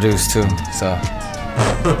 I produce too, so.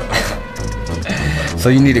 So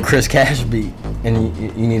you need a Chris Cash beat, and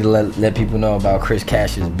you need to let people know about Chris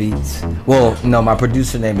Cash's beats. Well, no, my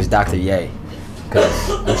producer name is Dr. Ye, cause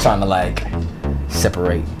I'm trying to like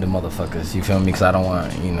separate the motherfuckers. You feel me? Cause I don't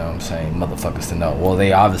want, you know what I'm saying, motherfuckers to know. Well,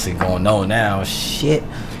 they obviously gonna know now. Shit,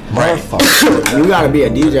 motherfucker. You gotta be a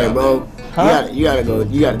DJ, bro. Huh? You gotta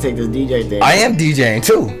take this DJ thing. I am DJing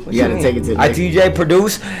too. You gotta take it to the I DJ,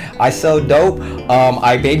 produce, I sell dope,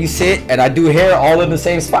 I babysit, and I do hair all in the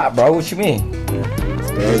same spot, bro. What you mean?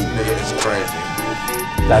 It's crazy.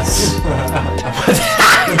 That's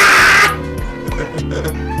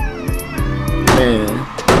man.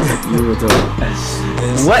 You were talking.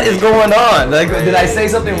 What is going on? Like, did I say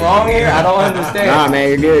something wrong here? I don't understand. Nah, man,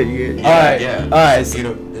 you're good. You're good. All right. Yeah. All right. This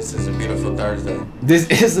is a beautiful Thursday. This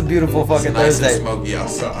is a beautiful fucking nice Thursday. and smoky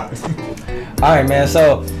outside. All right, man.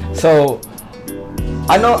 So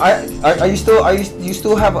I know. Are you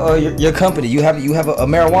still have your company? You have a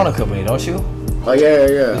marijuana company, don't you? Oh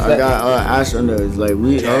yeah. I got Ash under. Like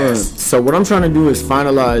we. So what I'm trying to do is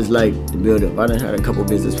finalize like the build up. I done had a couple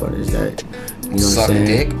business partners that You know Suck what I'm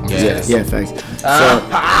dick? saying? Yes. Yeah, facts.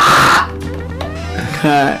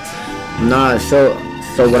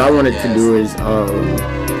 So what I wanted to do is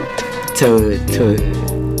to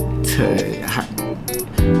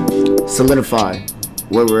solidify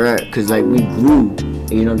where we're at, cause like we grew,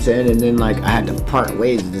 you know what I'm saying, and then like I had to part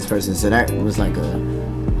ways with this person, so that was like a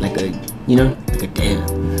you know, like a damn.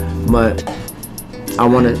 But I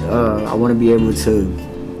wanna be able to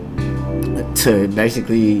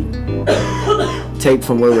basically take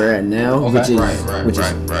from where we're at now, which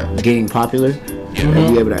is getting popular,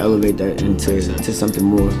 and be able to elevate that into something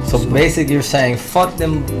more. So basically you're saying, fuck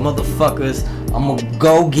them motherfuckers, I'm gonna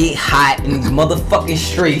go get hot in these motherfucking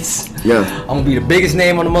streets. Yeah. I'm gonna be the biggest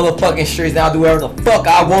name on the motherfucking streets, and I'll do whatever the fuck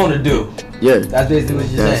I wanna do. Yeah. That's basically what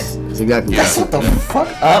you're saying. That's exactly. That's what the fuck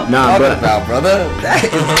I'm talking about, brother. That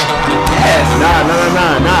is, yes.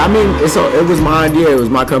 Nah. I mean, it was my idea. It was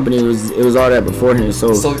my company. It was all that beforehand.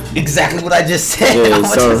 So exactly what I just said. Yeah.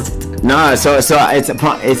 So it's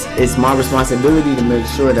my responsibility to make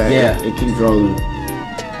sure that it keeps rolling.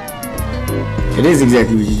 It is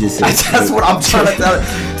exactly what you just said. That's what I'm trying to tell you.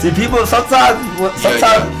 See, people sometimes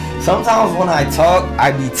when I talk,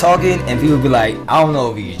 I be talking and people be like, I don't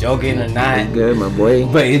know if he's joking or not. That's good, my boy.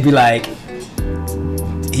 But it'd be like,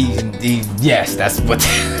 yes, that's what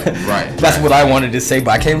that's what I wanted to say,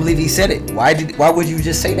 but I can't believe he said it. Why would you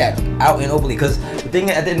just say that out and openly? Because the thing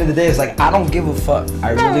at the end of the day is like, I don't give a fuck.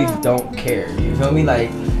 I really don't care. You feel me? Like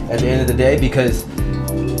at the end of the day, because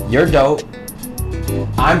you're dope,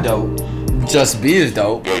 I'm dope, Just B is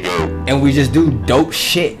dope, and we just do dope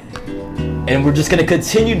shit. And we're just gonna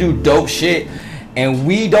continue to do dope shit, and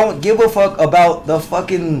we don't give a fuck about the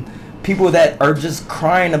fucking people that are just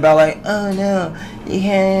crying about like, oh no,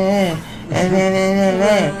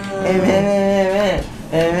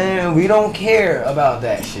 we don't care about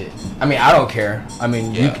that shit. I mean, I don't care. I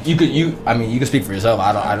mean, you can speak for yourself.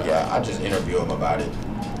 I don't. Yeah, I just interview him about it.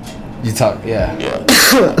 You talk, yeah.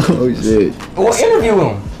 Oh shit. Well, interview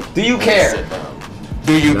him. Do you care?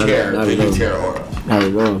 Do you care? Do you care, or not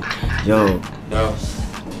at all? Yo. No.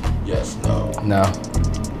 Yes. No. No.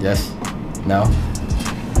 Yes. No.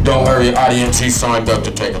 Don't worry, audience. He signed up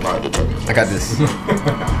to take him out to take. I got this.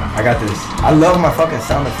 I got this. I love my fucking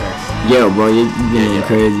sound effects. Yo, bro, you're getting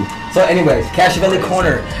crazy. So, anyways, Cashavelli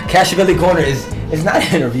Corner. Cashavelli Corner is not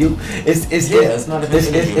an interview. It's not an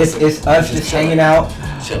interview. It's us just hanging out,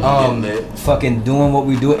 fucking doing what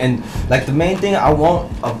we do, and like the main thing I want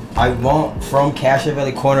from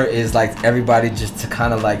Cashavelli Corner is like everybody just to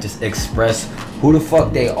kind of like just express who the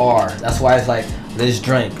fuck they are. That's why it's like, let's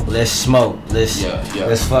drink, let's smoke, let's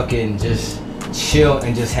fucking just chill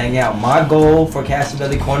and just hang out. My goal for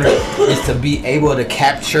Cashavelli Corner is to be able to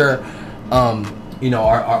capture our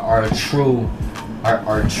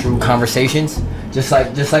true conversations, just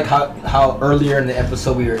like how earlier in the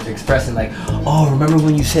episode we were expressing like, oh, remember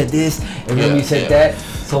when you said this and remember you said that.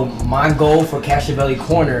 So my goal for Cashavelli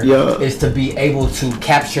Corner is to be able to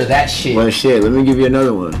capture that shit. Well, shit, let me give you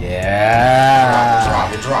another one. Yeah.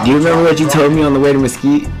 Drop it. Do you remember what you told me on the way to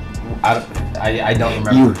Mesquite? I don't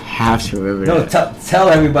remember. You have to remember that. No, tell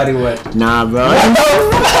everybody what. Nah, bro.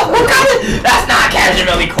 That's not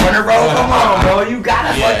Cashavelli Corner, bro. Come on, bro. You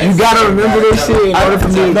gotta remember this shit in order for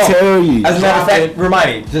me to tell you. As a matter of fact,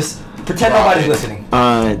 remind me. Just pretend nobody's listening.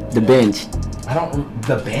 The bench.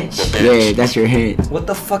 The bench? Yeah, that's your hint. What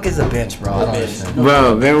the fuck is a bench, bro? I don't understand.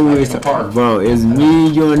 Bro, remember we was talking? Bro, it's me,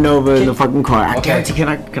 you, and Nova in the fucking car. I can't. Can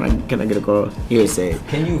I get a call? Here, say it.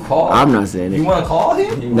 Can you call? I'm not saying it. You want to call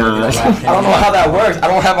him? Nah. I don't know how that works. I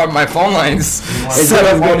don't have my phone lines set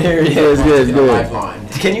up on here. It's good.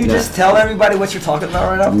 Can you just tell everybody what you're talking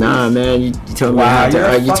about right now? Nah, man. You told me how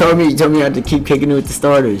to. You told me I had to keep kicking it with the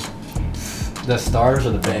starters. The starters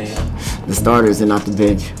or the bench? The starters and not the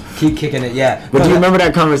bench. Keep kicking it, yeah. But do you remember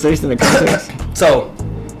that conversation in the context? So,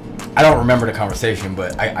 I don't remember the conversation,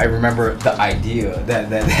 but I remember the idea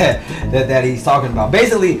that he's talking about.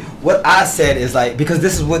 Basically, what I said is like, because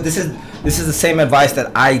this is the same advice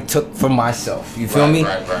that I took for myself. You feel me?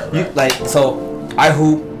 Right. So I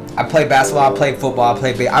hoop. I play basketball, I play football,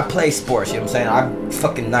 I play sports, you know what I'm saying? I'm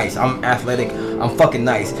fucking nice. I'm athletic. I'm fucking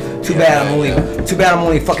nice. Too bad I'm only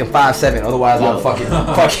fucking 5'7", otherwise I'm fucking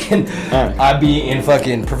I'd be in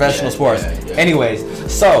fucking professional sports. Anyways,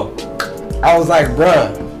 so I was like,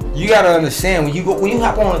 bruh, you gotta understand when you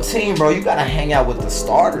hop on a team, bro, you gotta hang out with the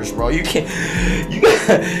starters, bro. You gotta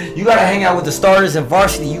hang out with the starters in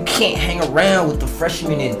varsity. You can't hang around with the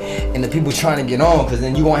freshmen and the people trying to get on, because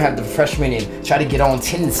then you won't have the freshmen and try to get on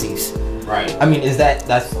tendencies. Right. I mean, is that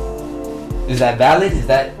valid? Is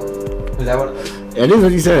that what? It is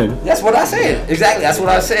what you said. That's what I said. Exactly. That's what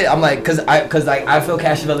I said. I'm like, cause I feel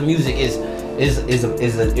Cashavelli music is is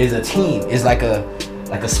a team. Is like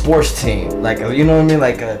a sports team. Like you know what I mean?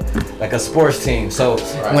 Like a sports team. So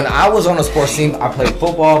when I was on a sports team, I played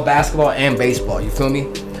football, basketball, and baseball. You feel me?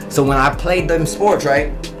 So when I played them sports,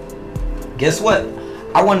 right? Guess what?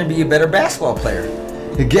 I wanted to be a better basketball player.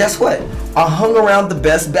 And guess what? I hung around the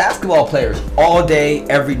best basketball players all day,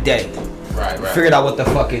 every day. Right. Figured out what the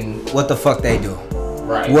fuck they do.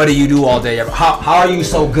 Right. What do you do all day? How are you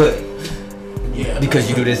so good? Yeah. Because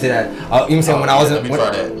you do this, that. You know what I'm saying? When I was Let me try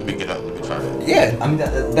that. Let me try that. Yeah, I mean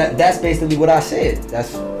that's basically what I said.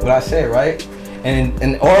 That's what I said, right?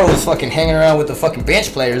 And Oro was fucking hanging around with the fucking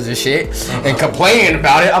bench players and shit and complaining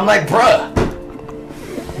about it. I'm like, bruh,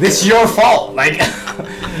 this your fault. Like,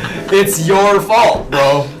 it's your fault, bro. You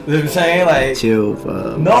know what I'm saying? Like, chill,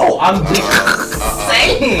 bro. No, I'm just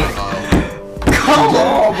saying. Come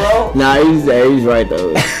on, bro. Nah, he's right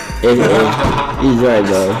though. He's right,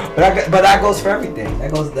 bro. But that goes for everything.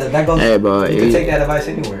 That goes. Hey, bro. You can take that advice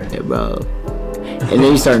anywhere. Hey, bro. And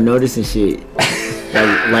then you start noticing shit.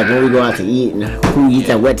 Like when we go out to eat and who eats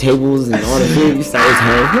at wet tables and all the shit, you start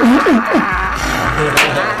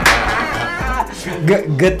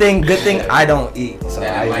Good thing I don't eat. So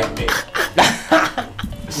I like me.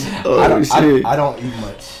 I don't eat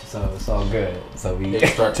much, so it's all good. So we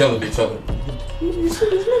start telling each other.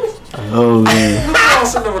 Oh man.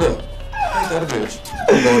 Sit over there. Ain't that a bitch?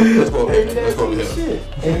 Let's go over here.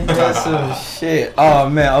 Ain't that some shit? Oh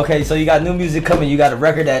man. Okay, so you got new music coming. You got a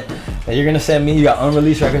record that you're gonna send me. You got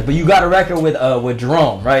unreleased records, but you got a record with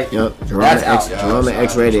Jerome, right? Yep. Jerome and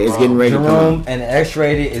X-Rated. It's getting ready to come. Jerome and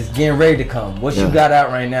X-Rated is getting ready to come. What you got out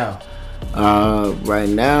right now? Right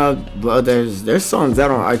now, well, there's songs out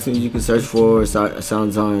on iTunes you can search for.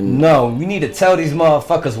 Sounds on. No, we need to tell these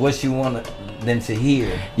motherfuckers what you want them to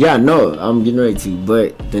hear. Yeah, no, I'm getting ready to,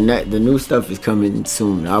 but the new stuff is coming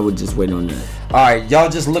soon. I would just wait on that. All right, y'all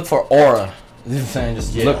just look for Aura. You know what I'm saying?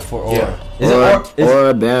 Just look for Aura. Yeah.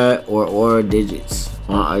 Aura Bad or Aura Digits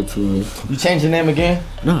on iTunes. You change the name again?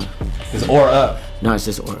 No. It's Aura Up. No, it's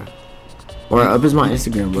just Aura. Aura Up is my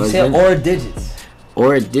Instagram, bro. You said Aura Digits.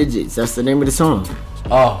 Aura Digits. That's the name of the song.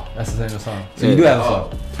 Oh, that's the name of the song. So you do have a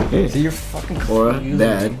song. Yeah. So you're fucking Aura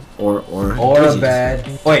Bad or Aura Digits.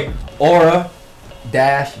 Bad. Wait, Aura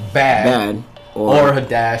dash bad. Aura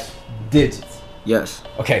dash digits. Yes.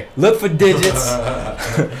 Okay, look for digits.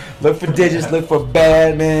 Look for digits. Look for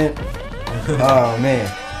bad, man. Oh man,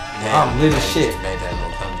 I'm lit as shit.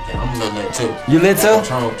 I'm lit too. You lit too?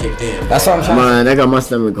 Kicked in. That's what I'm trying. Man, I got my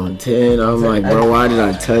stomach on 10. I'm like, bro, why did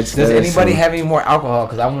I touch that? Does anybody have any more alcohol?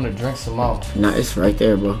 Cause I want to drink some more. Nah, it's right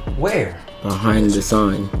there, bro. Where? Behind the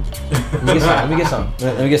sign. Let me get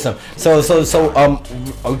some. So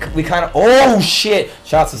we kind of. Oh shit!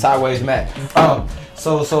 Shouts to Sideways Matt.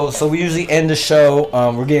 So we usually end the show.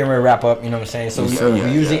 We're getting ready to wrap up. You know what I'm saying? So we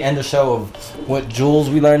usually end the show of what jewels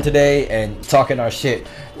we learned today and talking our shit.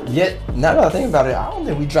 Yet now that I think about it, I don't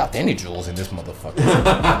think we dropped any jewels in this motherfucker.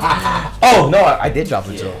 Oh no, I did drop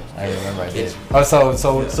a jewel. I remember I did. Oh,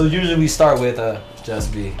 so usually we start with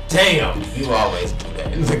Just Be. Damn, you always do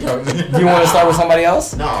that. You want to start with somebody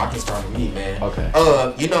else? No, I can start with me, man. Okay.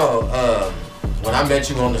 When I met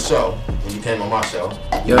you on the show, when you came on my show,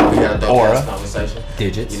 we had a dope ass conversation.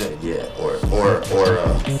 Digits. Or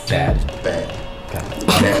bad.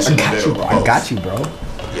 I got you, bro.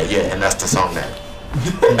 Yeah, and that's the song that.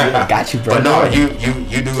 I got you, bro. But no, you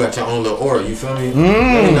do got your own little aura. You feel me?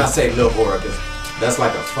 Let me not say little aura, cause that's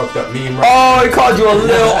like a fucked up meme. Right? Oh, he called you a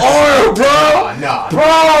little aura, bro. Nah.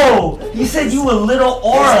 Bro, you said you a little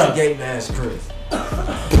aura. That's a gay man's Chris. I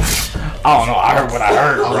don't know. I heard what I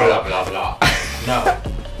heard, bro. Blah. No.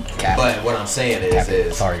 But what I'm saying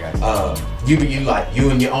is sorry guys. You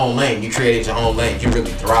in your own lane. You created your own lane. You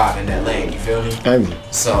really thrive in that lane. You feel me?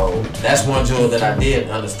 So that's one jewel that I did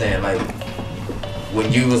understand. Like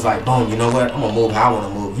when you was like, boom, you know what? I'm gonna move how I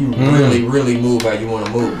wanna move. You really move how you wanna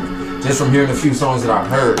move. Just from hearing a few songs that I've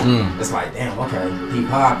heard, it's like, damn, okay, he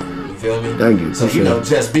popping. You feel me? Thank you. So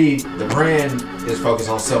Just Be, the brand is focused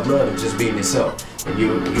on self-love and just being yourself. And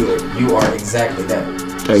you are exactly that.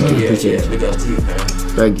 Thank you. Appreciate it. Big up to you, man.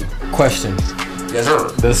 Thank you. Question. Yes, sir.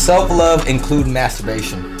 Does self-love include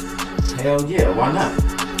masturbation? Hell yeah, why not?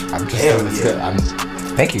 I'm just saying it's good.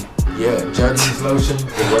 Thank you. Yeah, Jergens lotion,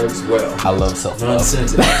 it works well. I love self-love.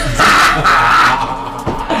 Non-sensitive.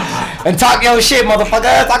 And talk your shit,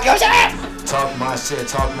 motherfucker. Talk your shit. Talk my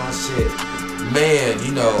shit. Man,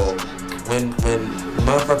 you know, when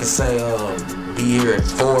motherfuckers say be here at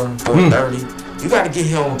 4:30, you gotta get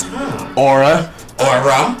here on time. Aura.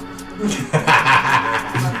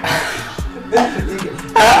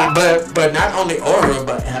 But not only aura,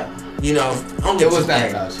 but only it was not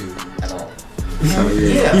about you at all. So,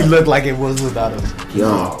 yeah. He looked like it was without him.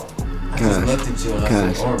 Yo. I just looked at you and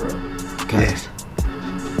I said, Aura. Cash.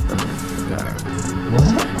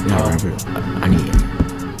 I need it.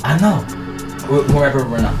 I know. We'll wrap it up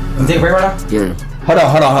right now. You take a break right now? Yeah.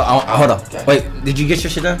 Hold on. Okay. Wait, did you get your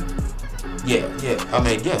shit done? Yeah. I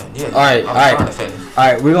mean, yeah. All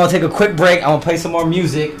right. We're gonna take a quick break. I'm gonna play some more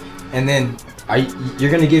music, and then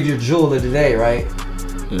you're gonna give your jewel of the day, right?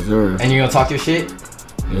 Yes, sir. And you're gonna talk your shit.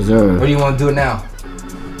 Yes, sir. Or do you want to do it now?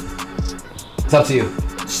 It's up to you.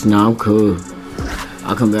 No, I'm cool.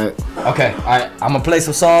 I'll come back. Okay. All right. I'm gonna play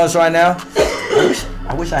some songs right now.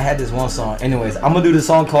 I wish I had this one song. Anyways, I'm gonna do this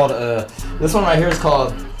song called this one right here is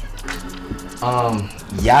called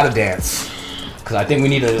Yada Dance. Cause I think we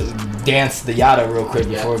need to dance the Yada real quick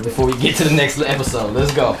before we get to the next episode.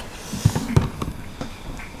 Let's go.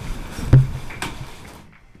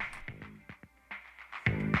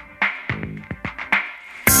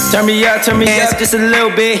 Turn me up just a little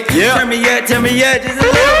bit. Yeah. Turn me up just a little bit. Turn me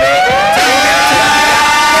up.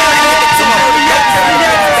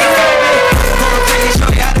 Show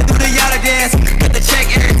you how to do the Yada dance. Get the check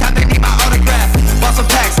every time they need my autograph. Bought some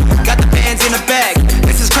packs, got the bands in the bag.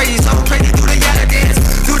 This is crazy, so crazy. Do the Yada dance.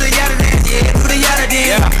 Do the Yada dance, yeah. Do the Yada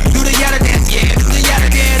dance. Do the Yada dance, yeah. Do the Yada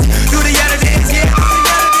dance. Do the Yada dance, yeah.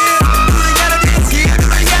 Do the Yada dance, yeah.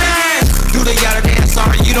 Do the Yada dance. Do the Yada dance.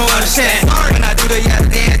 Sorry, you don't understand. When I do the Yada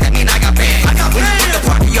dance. When you put the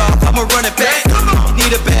party off, I'ma run it back.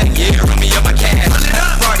 Need a bag, yeah, run me up my cash.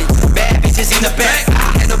 Party, bad bitches in the back.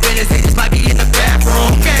 I had no business, they just might be in the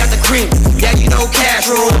bathroom. Got the cream, yeah, you know cash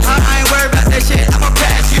rule. I ain't worried about that shit, I'ma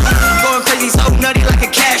pass you. Going crazy, so nutty like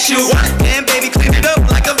a cashew. Man, baby, clean it up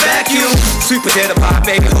like a vacuum. Sweet potato pie,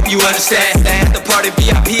 baby, hope you understand. At the party,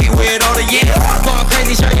 VIP with all the yeah. Going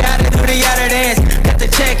crazy, show you how to do the Yada dance. Got the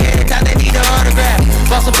check every time they need an autograph.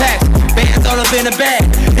 Bought some packs, bands all up in the bag.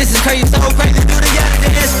 This is crazy, so crazy. Do the Yada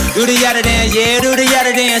dance, do the Yada dance, yeah. Do the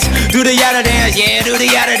Yada dance, do the Yada dance, yeah. Do the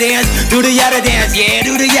Yada dance, do the Yada dance, yeah.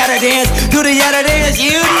 Do the Yada dance, do the Yada dance,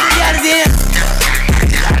 yeah. Do the Yada dance.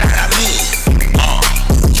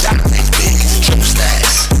 Yada dance, big, triple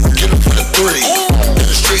stacks. Get them for the 3. In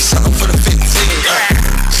the streets, sell them for the 15.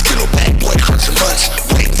 Skittle bag, boy, crunching bunch.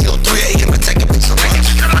 Wait till 3 a.m. and take a bitch a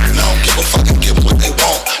lunch. No, don't give a fuck and give them what they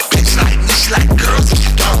want. Bitch like me, she like girls if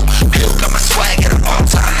you don't. Bill got my swag at an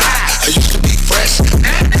all-time high. I used to be fresh,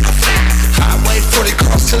 highway 40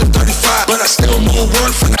 cross to the 35, but I still move one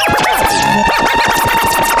for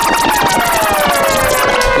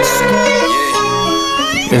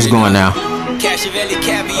It's going now. Cashavelli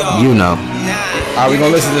caviar. You know. Alright, we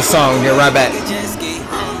gonna listen to the song and get right back.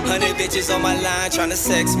 100 bitches on my line tryna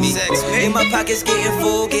sex me. In my pockets getting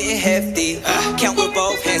full, getting hefty. Count with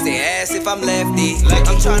both hands, they ask if I'm lefty.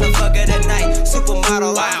 I'm tryna fuck her tonight,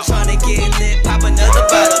 supermodel. I'm tryna get lit, pop another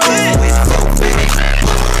bottle. Tryna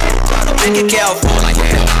make a gal fall like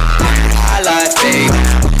that. High life, babe.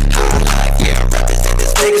 High life, yeah. Represent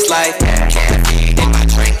this biggest life. Caffeine in my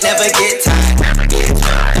drink, never get tired.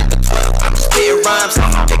 I'm spitting rhymes,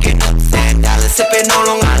 picking up $10, sipping on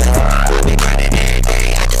Long Island. I be grinding every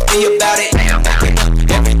day, I just be about it.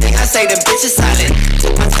 Everything I say, them bitches silent.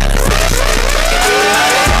 My talent's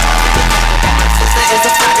it's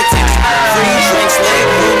a private tank. Free drinks, leg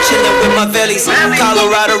room, chillin' with my vellies.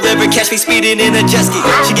 Colorado River, catch me speeding in a jet ski.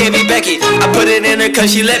 She gave me Becky, I put it in her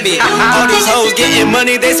cause she let me. All these hoes getting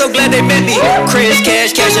money, they so glad they met me. Chris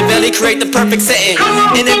Cash, Cashavelli, create the perfect setting.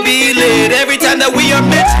 And it be lit every time that we are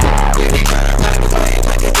met.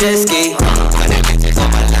 Like a jet ski. 100 bitches on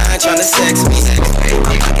my line tryna sex me.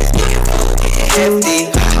 My pockets getting full, getting hefty.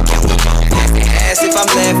 Can't whip on every ass if I'm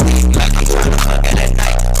lefty. Like I'm tryna fuck her that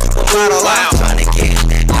night. Supermodel, I'm tryna get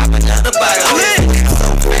lit. Pop another bottle. So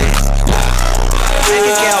fast. Make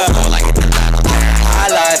a gal fall like it's a lot of high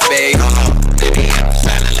life, babe. Baby, I'm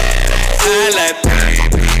tryna live high life,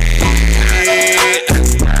 baby.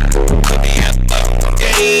 Put me up on the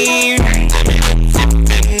game. Let me tip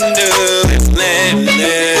and do it,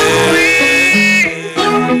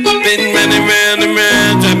 been running round and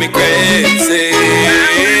round, drive me crazy.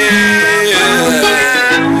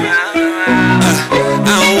 I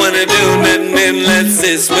don't wanna do nothing unless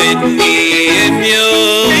it's with me and you.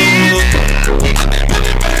 I've been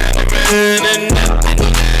running round and round and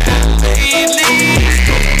nothing lately.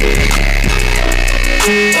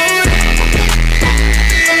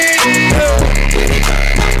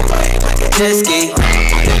 Like a jet ski.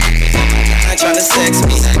 I'm tryna sex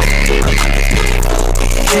me.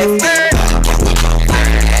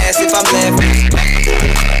 Ask if I'm left.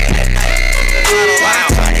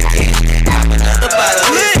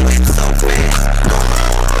 So fast.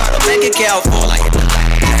 Make a gal fall like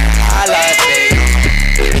I like it.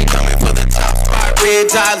 Baby coming for the top.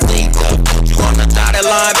 bridge, I leaned up. You on the dotted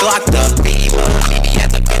line, blocked up. Beamer, meet me at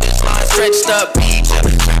the finish line, stretched up. Beat ya.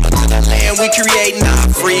 Travel to the land, we creating our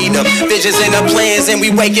freedom. Visions and the plans, and we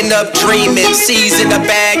waking up dreaming. Seeds in the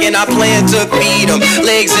bag, and I plan to feed them.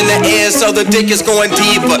 Legs in the air, so the dick is going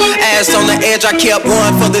deeper. Ass on the edge, I kept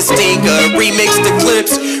one for the stinker. Remix the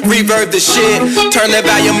clips, reverb the shit. Turn the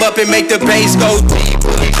volume up and make the bass go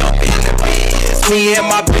deeper. Jump in the biz, me and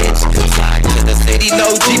my bitch. Fly to the city,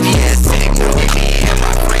 no GPS signal. Me and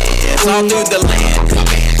my friends, all through the land.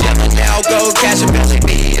 Bands yelling now, go Cashavelli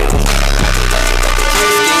beat.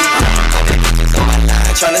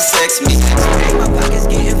 Tryna sex me. My pockets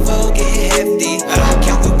getting full, getting hefty.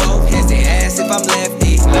 Count with both hands, they ass if I'm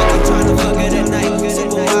lefty. Lucky tryna fuck her tonight.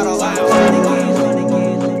 Supermodel,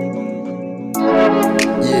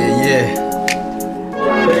 Yeah.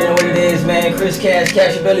 But you know what it is, man. Chris Cash,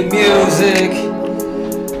 Cashavelli Music.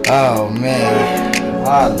 Oh man,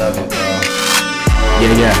 I love it, bro.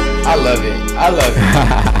 Yeah. I love it. I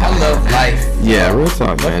love life. Yeah, real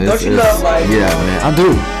talk, man. Don't you love life? Yeah, man. I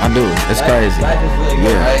do. It's crazy. Life is really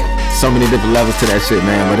good, right? So many different levels to that shit,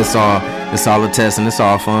 man. But it's all a test and it's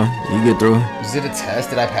all fun. You get through. Is it a test?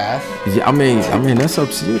 Did I pass? Yeah, I mean that's up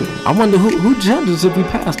to you. I wonder who judges if we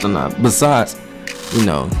passed or not. Besides,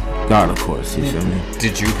 God, of course. You feel me?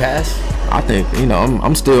 Did you pass? I think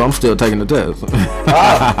I'm still taking the test.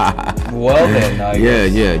 Well then,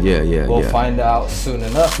 yeah. We'll find out soon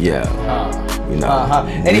enough. Yeah.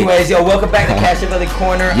 Anyways, yo, welcome back to Cashavelli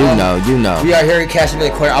Corner. You know. We are here at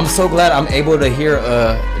Cashavelli Corner. I'm so glad I'm able to hear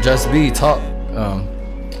Just B talk.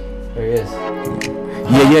 There he is.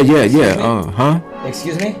 Yeah.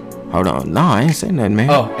 Excuse me? Hold on. No, I ain't saying that, man.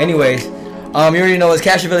 Oh, anyways, you already know it's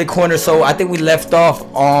Cashavelli Corner. So I think we left off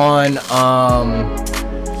on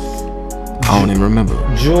I don't even remember.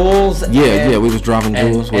 Jules. We was driving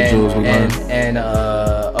Jules. What Jules we learned? And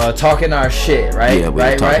talking our shit, right? Yeah, we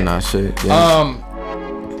were talking our shit. Yeah.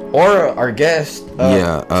 Or our guest.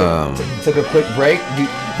 Took a quick break. Do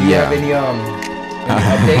you have any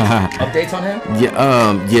updates on him?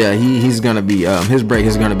 He's gonna be his break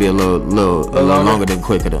is gonna be a little longer than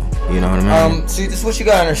quicker though. You know what I mean? See, this is what you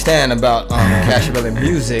gotta understand about Cashavelli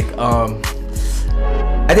Music.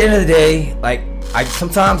 At the end of the day, like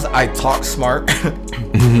sometimes I talk smart.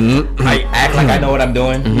 I act like I know what I'm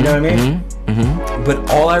doing. You know what I mean?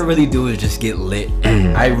 But all I really do is just get lit.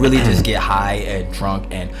 I really just get high and drunk,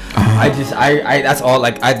 and I that's all.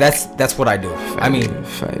 Like that's what I do.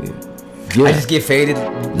 Faded. Yeah. I just get faded,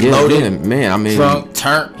 loaded, man. I mean, drunk,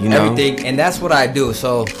 turned, everything, and that's what I do.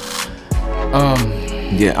 So,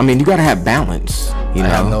 yeah. I mean, you gotta have balance. I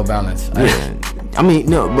have no balance. Yeah. I mean,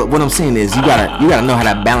 no, but what I'm saying is you gotta know how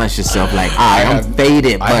to balance yourself. Like, I'm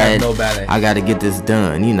faded, but I gotta get this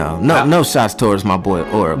done. No shots towards my boy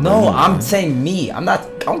Aura. No, I'm saying me. I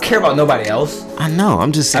don't care about nobody else. I know.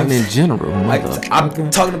 I'm just saying in general. I'm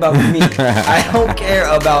talking about me. I don't care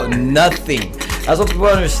about nothing. That's what people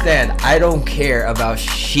understand. I don't care about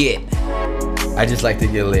shit. I just like to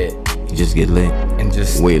get lit. You just get lit and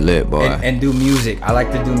just way lit, boy, and do music. I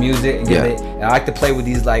like to do music and get lit. And I like to play with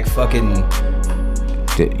these like fucking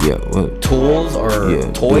tools or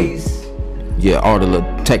toys. Yeah, all the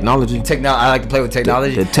little technology. I like to play with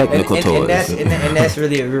technology. The technical toys. And that's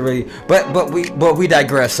really. But we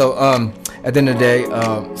digress. So at the end of the day,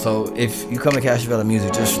 so if you come to Cashavelli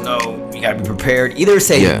Music, just know you gotta be prepared. Either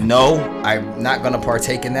say no, I'm not gonna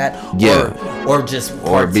partake in that. Or just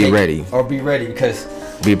partake, or be ready. Or be ready because.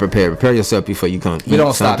 Be prepared. Prepare yourself before you come. We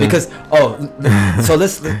don't stop because so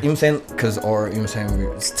let's you know what I'm saying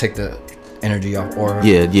let's take the energy off. Or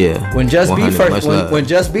when Just B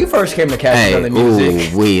first came to Cashavelli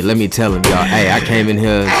Music. Wait, let me tell him, y'all. Hey, I came in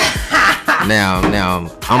here. Now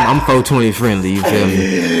I'm 420 friendly, you feel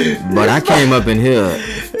me? But I came up in here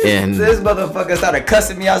and this motherfucker started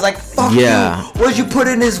cussing me. I was like, fuck you. What'd you put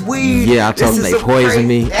in this weed? Yeah, I told him they poisoned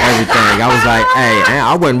me, everything. I was like, hey,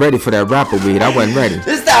 I wasn't ready for that rapper weed. I wasn't ready.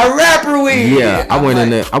 This that rapper weed. Yeah, I went in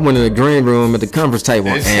the green room at the conference table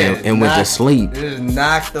and went to sleep. Just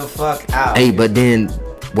knocked the fuck out. Hey, but then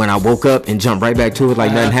when I woke up and jumped right back to it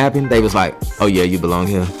like nothing happened, they was like, oh yeah, you belong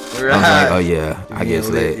here. Right. I was like, oh yeah, I guess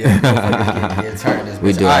lit.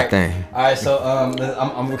 We do our thing. Alright, so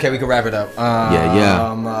I'm okay, we can wrap it up.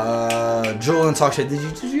 Jewel and talk shit. Did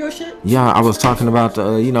you do your shit? Yeah, I was talking about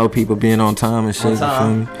the people being on time and shit. You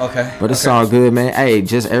feel me? Okay. But it's all good, man. Hey,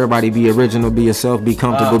 just everybody be original, be yourself, be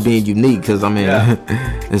comfortable being unique, cause I mean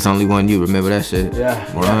it's only one you. Remember that shit. Yeah.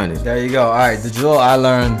 100. There you go. Alright, the Jewel I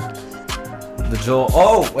learned. The Jewel.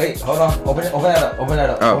 Oh wait, hold on. Open that up. Hold up.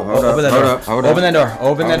 Open that door.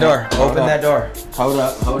 Open that door. Hold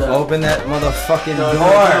up. Open that motherfucking door.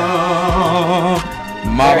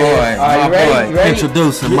 My boy.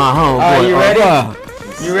 Introducing my homeboy. Are you ready?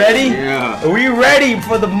 You ready? Yeah. Are we ready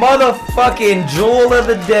for the motherfucking jewel of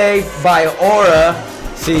the day by Aura?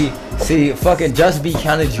 See, fucking Just B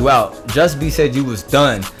counted you out. Just B said you was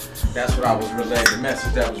done. That's what I was relaying. The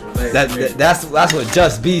message that was relayed to me. That's what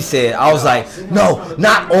Just B said. I was like, no,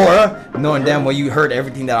 not Aura. Knowing damn well you heard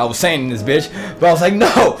everything that I was saying in this bitch. But I was like,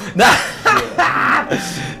 no,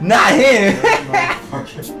 not him.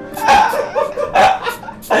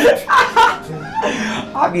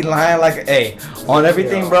 I be lying like, hey, on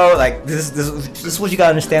everything, bro. Like this is what you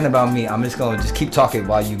gotta understand about me. I'm just gonna keep talking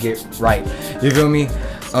while you get right. You feel me?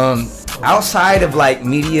 Outside of like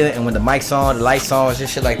media and when the mic's on, the lights on, and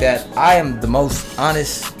shit like that, I am the most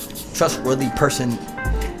honest, trustworthy person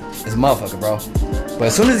as a motherfucker, bro. But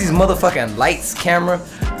as soon as these motherfucking lights, camera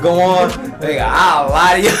go on, nigga, I'll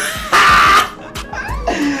lie to you.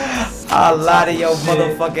 I'll lie to your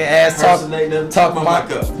motherfucking ass. Talk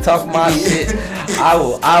my shit. I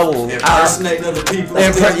will impersonate other people.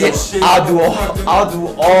 I'll do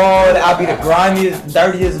all that. I'll be the grimiest,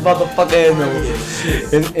 dirtiest motherfucker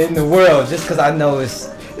in the world, just cause I know it's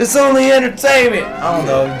only entertainment. I don't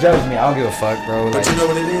know. Judge me. I don't give a fuck, bro. But you know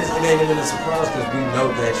what it is? It ain't even a surprise because we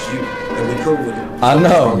know that's you and we cool with it. I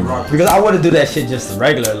know because I wouldn't do that shit just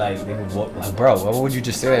regular. Like bro, why would you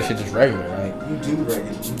just say that shit just regular? Like you do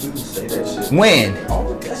regular. You do say that shit. When?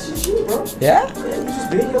 Oh, that's just you, bro. Yeah. Yeah, you just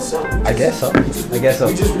being yourself. I guess so. We just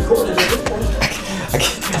recorded it.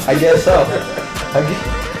 I guess so. I guess.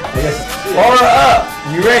 Order up.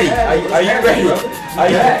 You ready? Are you ready? Are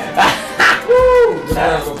you?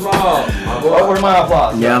 Round of applause. Where's my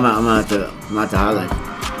applause? Yeah, I'm out to highlight.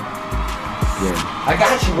 Yeah. I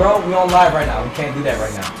got you, bro. We on live right now. We can't do that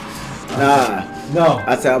right now. No.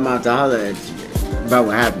 I said I'm out to holler at you about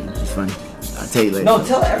what happened. It's funny. I'll tell you later. No,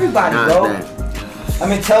 tell everybody, bro. I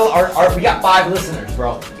mean, tell our we got 5 listeners,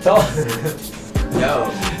 bro. Tell our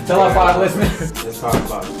 5 listeners. Let's talk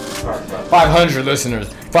about it. 500 listeners.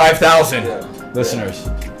 5,000 listeners.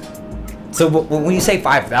 So when you say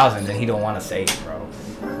 5,000, then he don't want to say it, bro.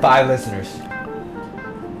 5 listeners.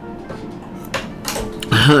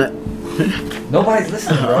 Nobody's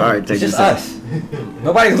listening, bro. All right, it's just us.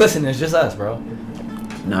 Nobody's listening. It's just us, bro.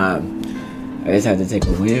 Nah, I just had to take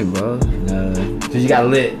a win, bro. Cause you got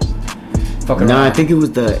lit. Nah, I think it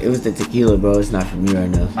was the tequila, bro. It's not for me right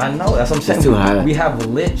now. I know. That's what I'm saying. It's too high. We have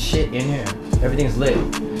lit shit in here. Everything's lit.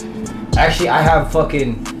 Actually, I have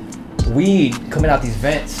fucking weed coming out these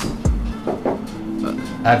vents.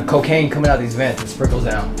 I have cocaine coming out these vents. It sprinkles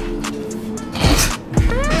down.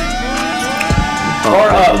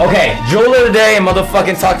 Okay, jewel of the day and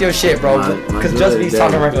motherfucking talk your shit, bro. Because Just B's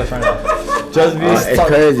talking reckless right now. Just B's talking. It's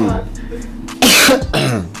crazy.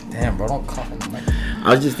 Damn, bro, don't cough in the mic.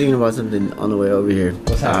 I was just thinking about something on the way over here.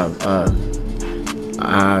 What's happening?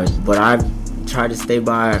 What I try to stay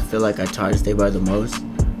by, I feel like I try to stay by the most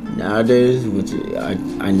nowadays, which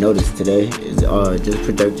I noticed today, is just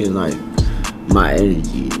protecting like my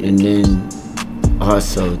energy, and then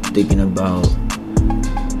also thinking about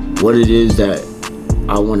what it is that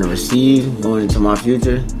I want to receive going into my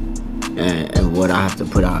future, and what I have to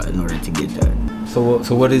put out in order to get that.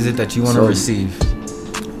 So what is it that you want to receive?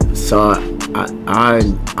 So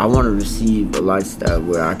I want to receive a lifestyle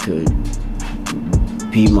where I could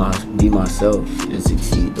be myself and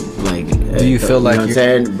succeed. Like, do you feel like you know what I'm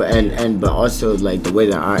saying? But also like the way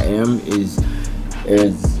that I am is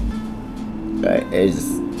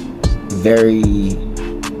very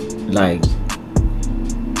like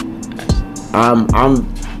I'm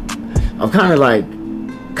kind of like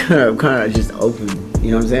I'm kind of just open. You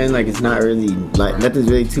know what I'm saying? Like it's not really like nothing's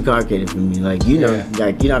really too complicated for me. Like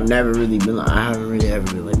I've never really been like, I haven't really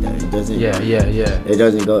ever been like that. It doesn't. Yeah. It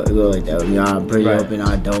doesn't go like that with me. I'm pretty open.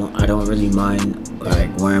 I don't really mind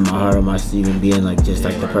like wearing my heart on my sleeve and being like just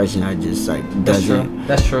like the person I just like doesn't.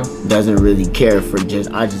 That's true. Doesn't really care for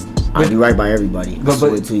I do right by everybody. So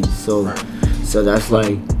that's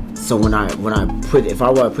like. So when I put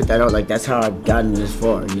that out, like that's how I've gotten this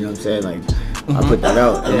far. You know what I'm saying? Like I put that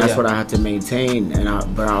out, and that's what I have to maintain.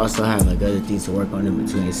 But I also have like other things to work on in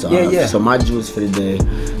between. So So my jewels for the day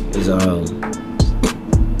is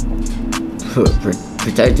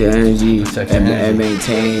protect your energy and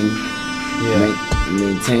maintain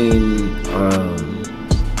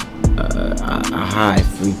a high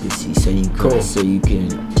frequency so you can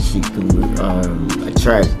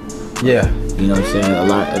attract. Yeah. You know what I'm saying? A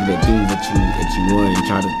lot of the things that you want, and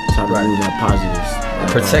try to move that positive.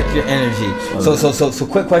 Protect your energy. So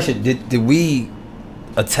quick question. Did we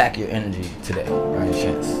attack your energy today by any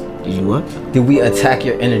chance? Did you what? Did we attack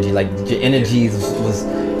your energy? Like your energy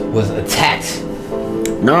was attacked?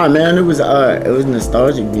 Nah, man, it was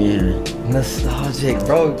nostalgic being here. Nostalgic,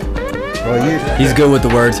 bro. He's good with the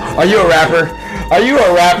words. Are you a rapper?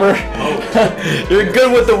 You're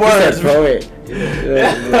good with the words, bro.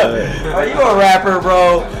 Are you a rapper,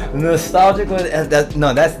 bro? Nostalgic with that's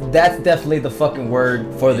definitely the fucking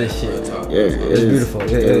word for this shit. Yeah, it's beautiful.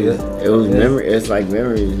 It was memory. It's like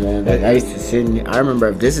memories, man. Like I used to sit in, I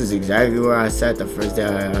remember this is exactly where I sat the first day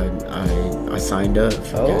I signed up.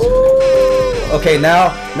 Okay,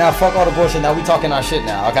 now fuck all the bullshit. Now we talking our shit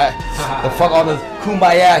now, okay? Fuck all the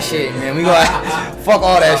kumbaya shit, man. We gonna fuck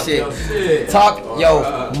all that shit. Talk yo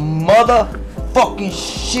motherfucking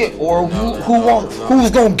shit, or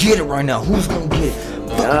who's gonna get it right now? Who's gonna get it?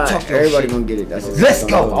 Everybody gonna get it. Let's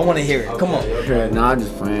go. I want to hear it. Come on. Nah, I'm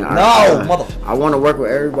just playing. I want to work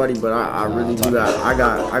with everybody, but I really do. I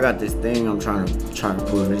got this thing I'm trying to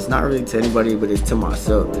prove. It's not really to anybody, but it's to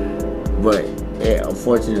myself. But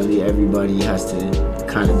unfortunately, everybody has to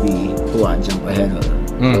kind of be who I jump ahead of.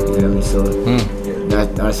 You feel me? So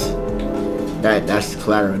that's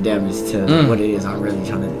collateral damage to what it is I'm really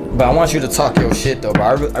trying to do. But I want you to talk your shit though,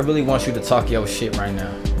 bro. I really want you to talk your shit right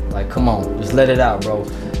now. Like, come on, just let it out, bro.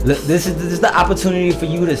 This is the opportunity for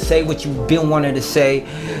you to say what you've been wanting to say,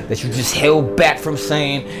 that you just held back from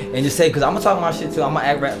saying, and just say, because I'm gonna talk my shit too. I'm gonna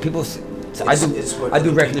act rap. People, I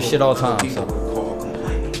do regular shit all the time. So.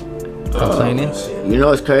 Complaining? You know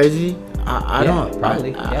what's crazy? I don't.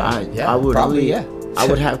 Probably. I would probably. I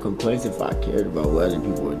would have complaints if I cared about what other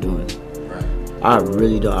people were doing. I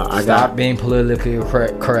really don't. Stop being politically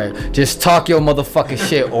correct. Just talk your motherfucking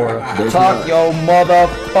shit, or talk your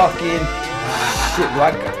motherfucking shit. Bro,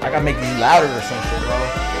 I gotta make these louder or some shit, bro.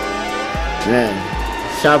 Man,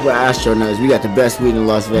 shop with Astronauts. We got the best weed in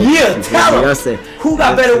Las Vegas. Yeah, tell them. Who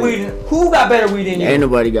got better weed than you? Ain't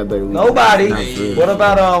nobody got better weed. Nobody. What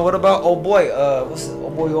about old boy? What's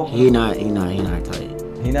old boy? He not tight.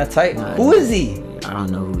 He not tight? Nah, who is he? I don't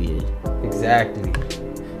know who he is. Exactly.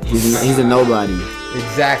 He's a nobody.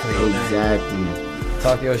 Exactly.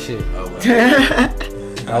 Talk your shit.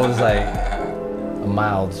 I was like a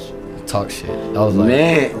mild talk shit. I was like,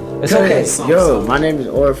 man, it's okay. Yo, my name is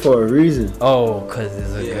Aura for a reason. Oh, cause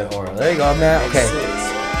it's a good aura. There you go, man. Okay.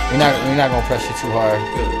 We're not gonna press you too hard.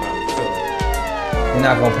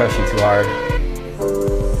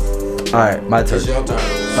 All right, my turn. It's your turn.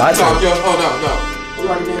 My turn. Oh no. You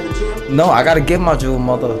already named the jewel? No, I gotta give my jewel,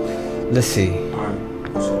 mother. Let's see.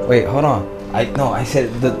 Wait, hold on. I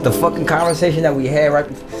said the fucking conversation that we had right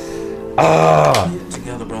before.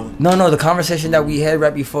 Together, brother. No, the conversation that we had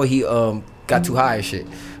right before he got too high and shit.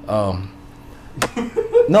 No,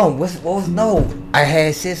 what was no? I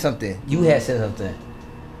had said something. You had said something.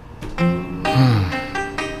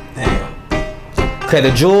 Damn. Okay,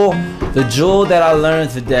 the jewel that I learned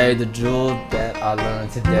today. What is the jewel that I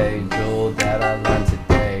learned today?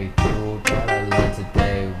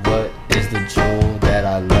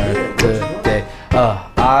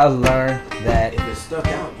 I learned that if it stuck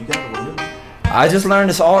out, you gotta remember. I just learned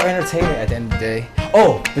it's all entertainment at the end of the day.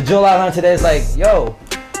 Oh, the jewel I learned today is like, yo,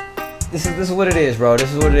 this is what it is, bro.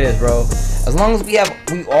 As long as we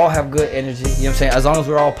all have good energy, you know what I'm saying? As long as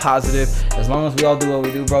we're all positive, as long as we all do what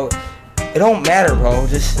we do, bro, it don't matter, bro.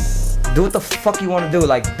 Just do what the fuck you want to do.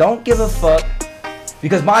 Like, don't give a fuck,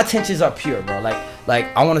 because my intentions are pure, bro. Like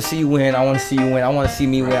I want to see you win. I want to see you win. I want to see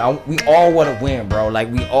me win. We all want to win, bro.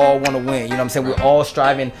 Like, we all want to win. You know what I'm saying? We're all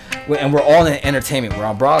striving, and we're all in entertainment. We're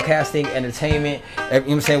on broadcasting, entertainment. You know what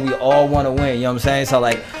I'm saying? We all want to win. You know what I'm saying? So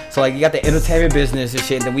like you got the entertainment business and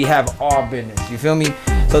shit, and then we have our business. You feel me?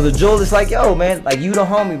 So the jewel is like, yo, man, like, you the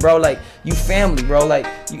homie, bro. Like, you family, bro. Like,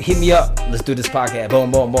 you hit me up. Let's do this podcast.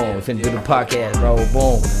 Boom, boom, boom. We're finna do the podcast, bro.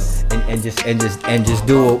 Boom. And just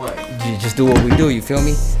do what we do. You feel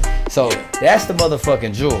me? So that's the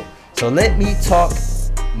motherfucking jewel. So let me talk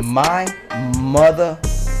my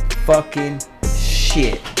motherfucking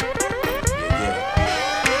shit.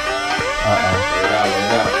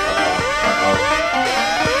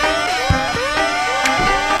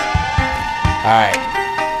 Alright.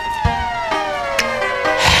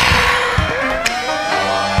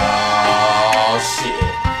 Oh shit.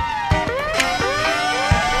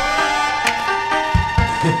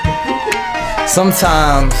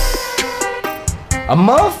 Sometimes a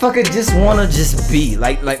motherfucker just wanna just be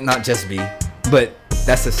like not just be, but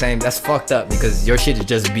that's the same. That's fucked up, because your shit is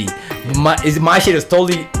just be. My shit is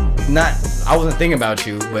totally not. I wasn't thinking about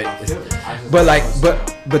you, but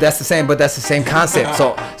that's the same. But that's the same concept.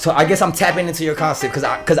 So I guess I'm tapping into your concept,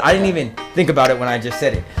 because I didn't even think about it when I just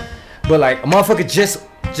said it. But like, a motherfucker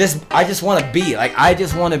I just want to be. Like, I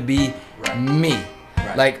just want to be me.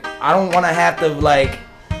 Like, I don't want to have to like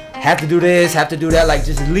have to do this, have to do that. Like,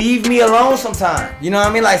 just leave me alone sometimes. You know what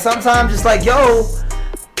I mean? Like, sometimes just like, yo,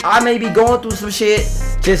 I may be going through some shit.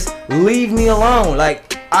 Just leave me alone.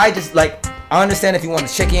 Like, I understand if you want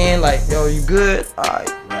to check in. Like, yo, you good? All right,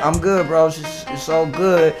 I'm good, bro. It's all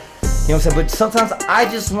good. You know what I'm saying? But sometimes I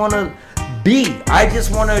just want to I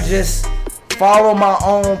just want to just follow my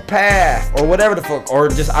own path or whatever the fuck. Or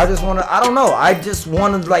I just want to, I don't know. I just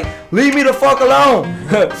want to, like, leave me the fuck alone.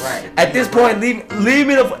 Right. At this point, leave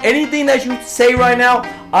me anything that you say right now,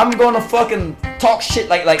 I'm going to fucking talk shit.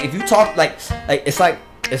 Like if you talk, like it's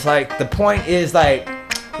like the point is, like,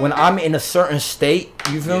 when I'm in a certain state,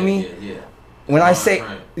 you feel me? Yeah. When I say,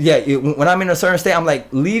 when I'm in a certain state, I'm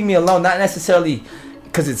like, leave me alone. Not necessarily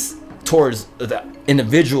because it's towards the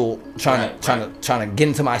individual trying to get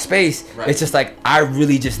into my space. Right. It's just like, I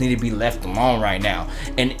really just need to be left alone right now.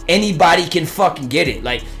 And anybody can fucking get it.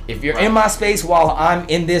 Like, if you're in my space while I'm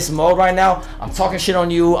in this mode right now, I'm talking shit on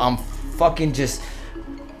you. I'm fucking just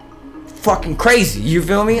fucking crazy. You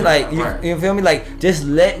feel me? Like, you feel me? Like, just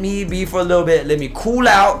let me be for a little bit. Let me cool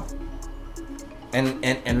out. And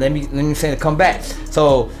let me say to come back.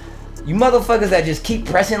 So you motherfuckers that just keep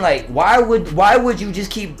pressing, like, why would you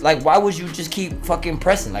just keep fucking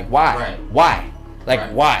pressing? Like, why? Right. Why? Like,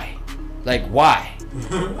 why? Like, why?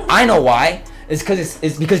 I know why. It's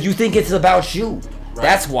because you think it's about you. Right.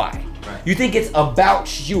 That's why. Right. You think it's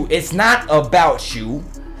about you. It's not about you.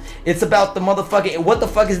 It's about the motherfucking, what the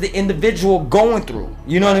fuck is the individual going through?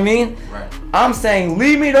 You know what I mean? Right. I'm saying,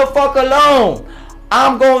 leave me the fuck alone.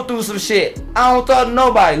 I'm going through some shit. I don't talk to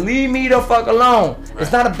nobody. Leave me the fuck alone. Right.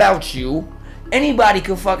 It's not about you. Anybody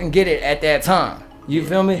could fucking get it at that time. You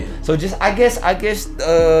feel me? Yeah. So just, I guess,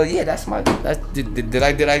 that's my. Did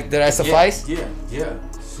I suffice? Yeah.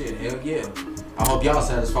 Shit, hell yeah. I hope y'all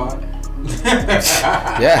satisfied.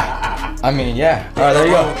 Yeah. I mean, yeah. All right, there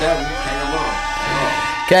you go.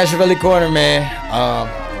 Cashavelli Corner, man.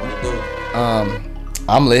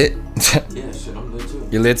 I'm lit. Yeah, shit, I'm lit too.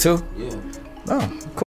 You lit too? Yeah. Oh, cool.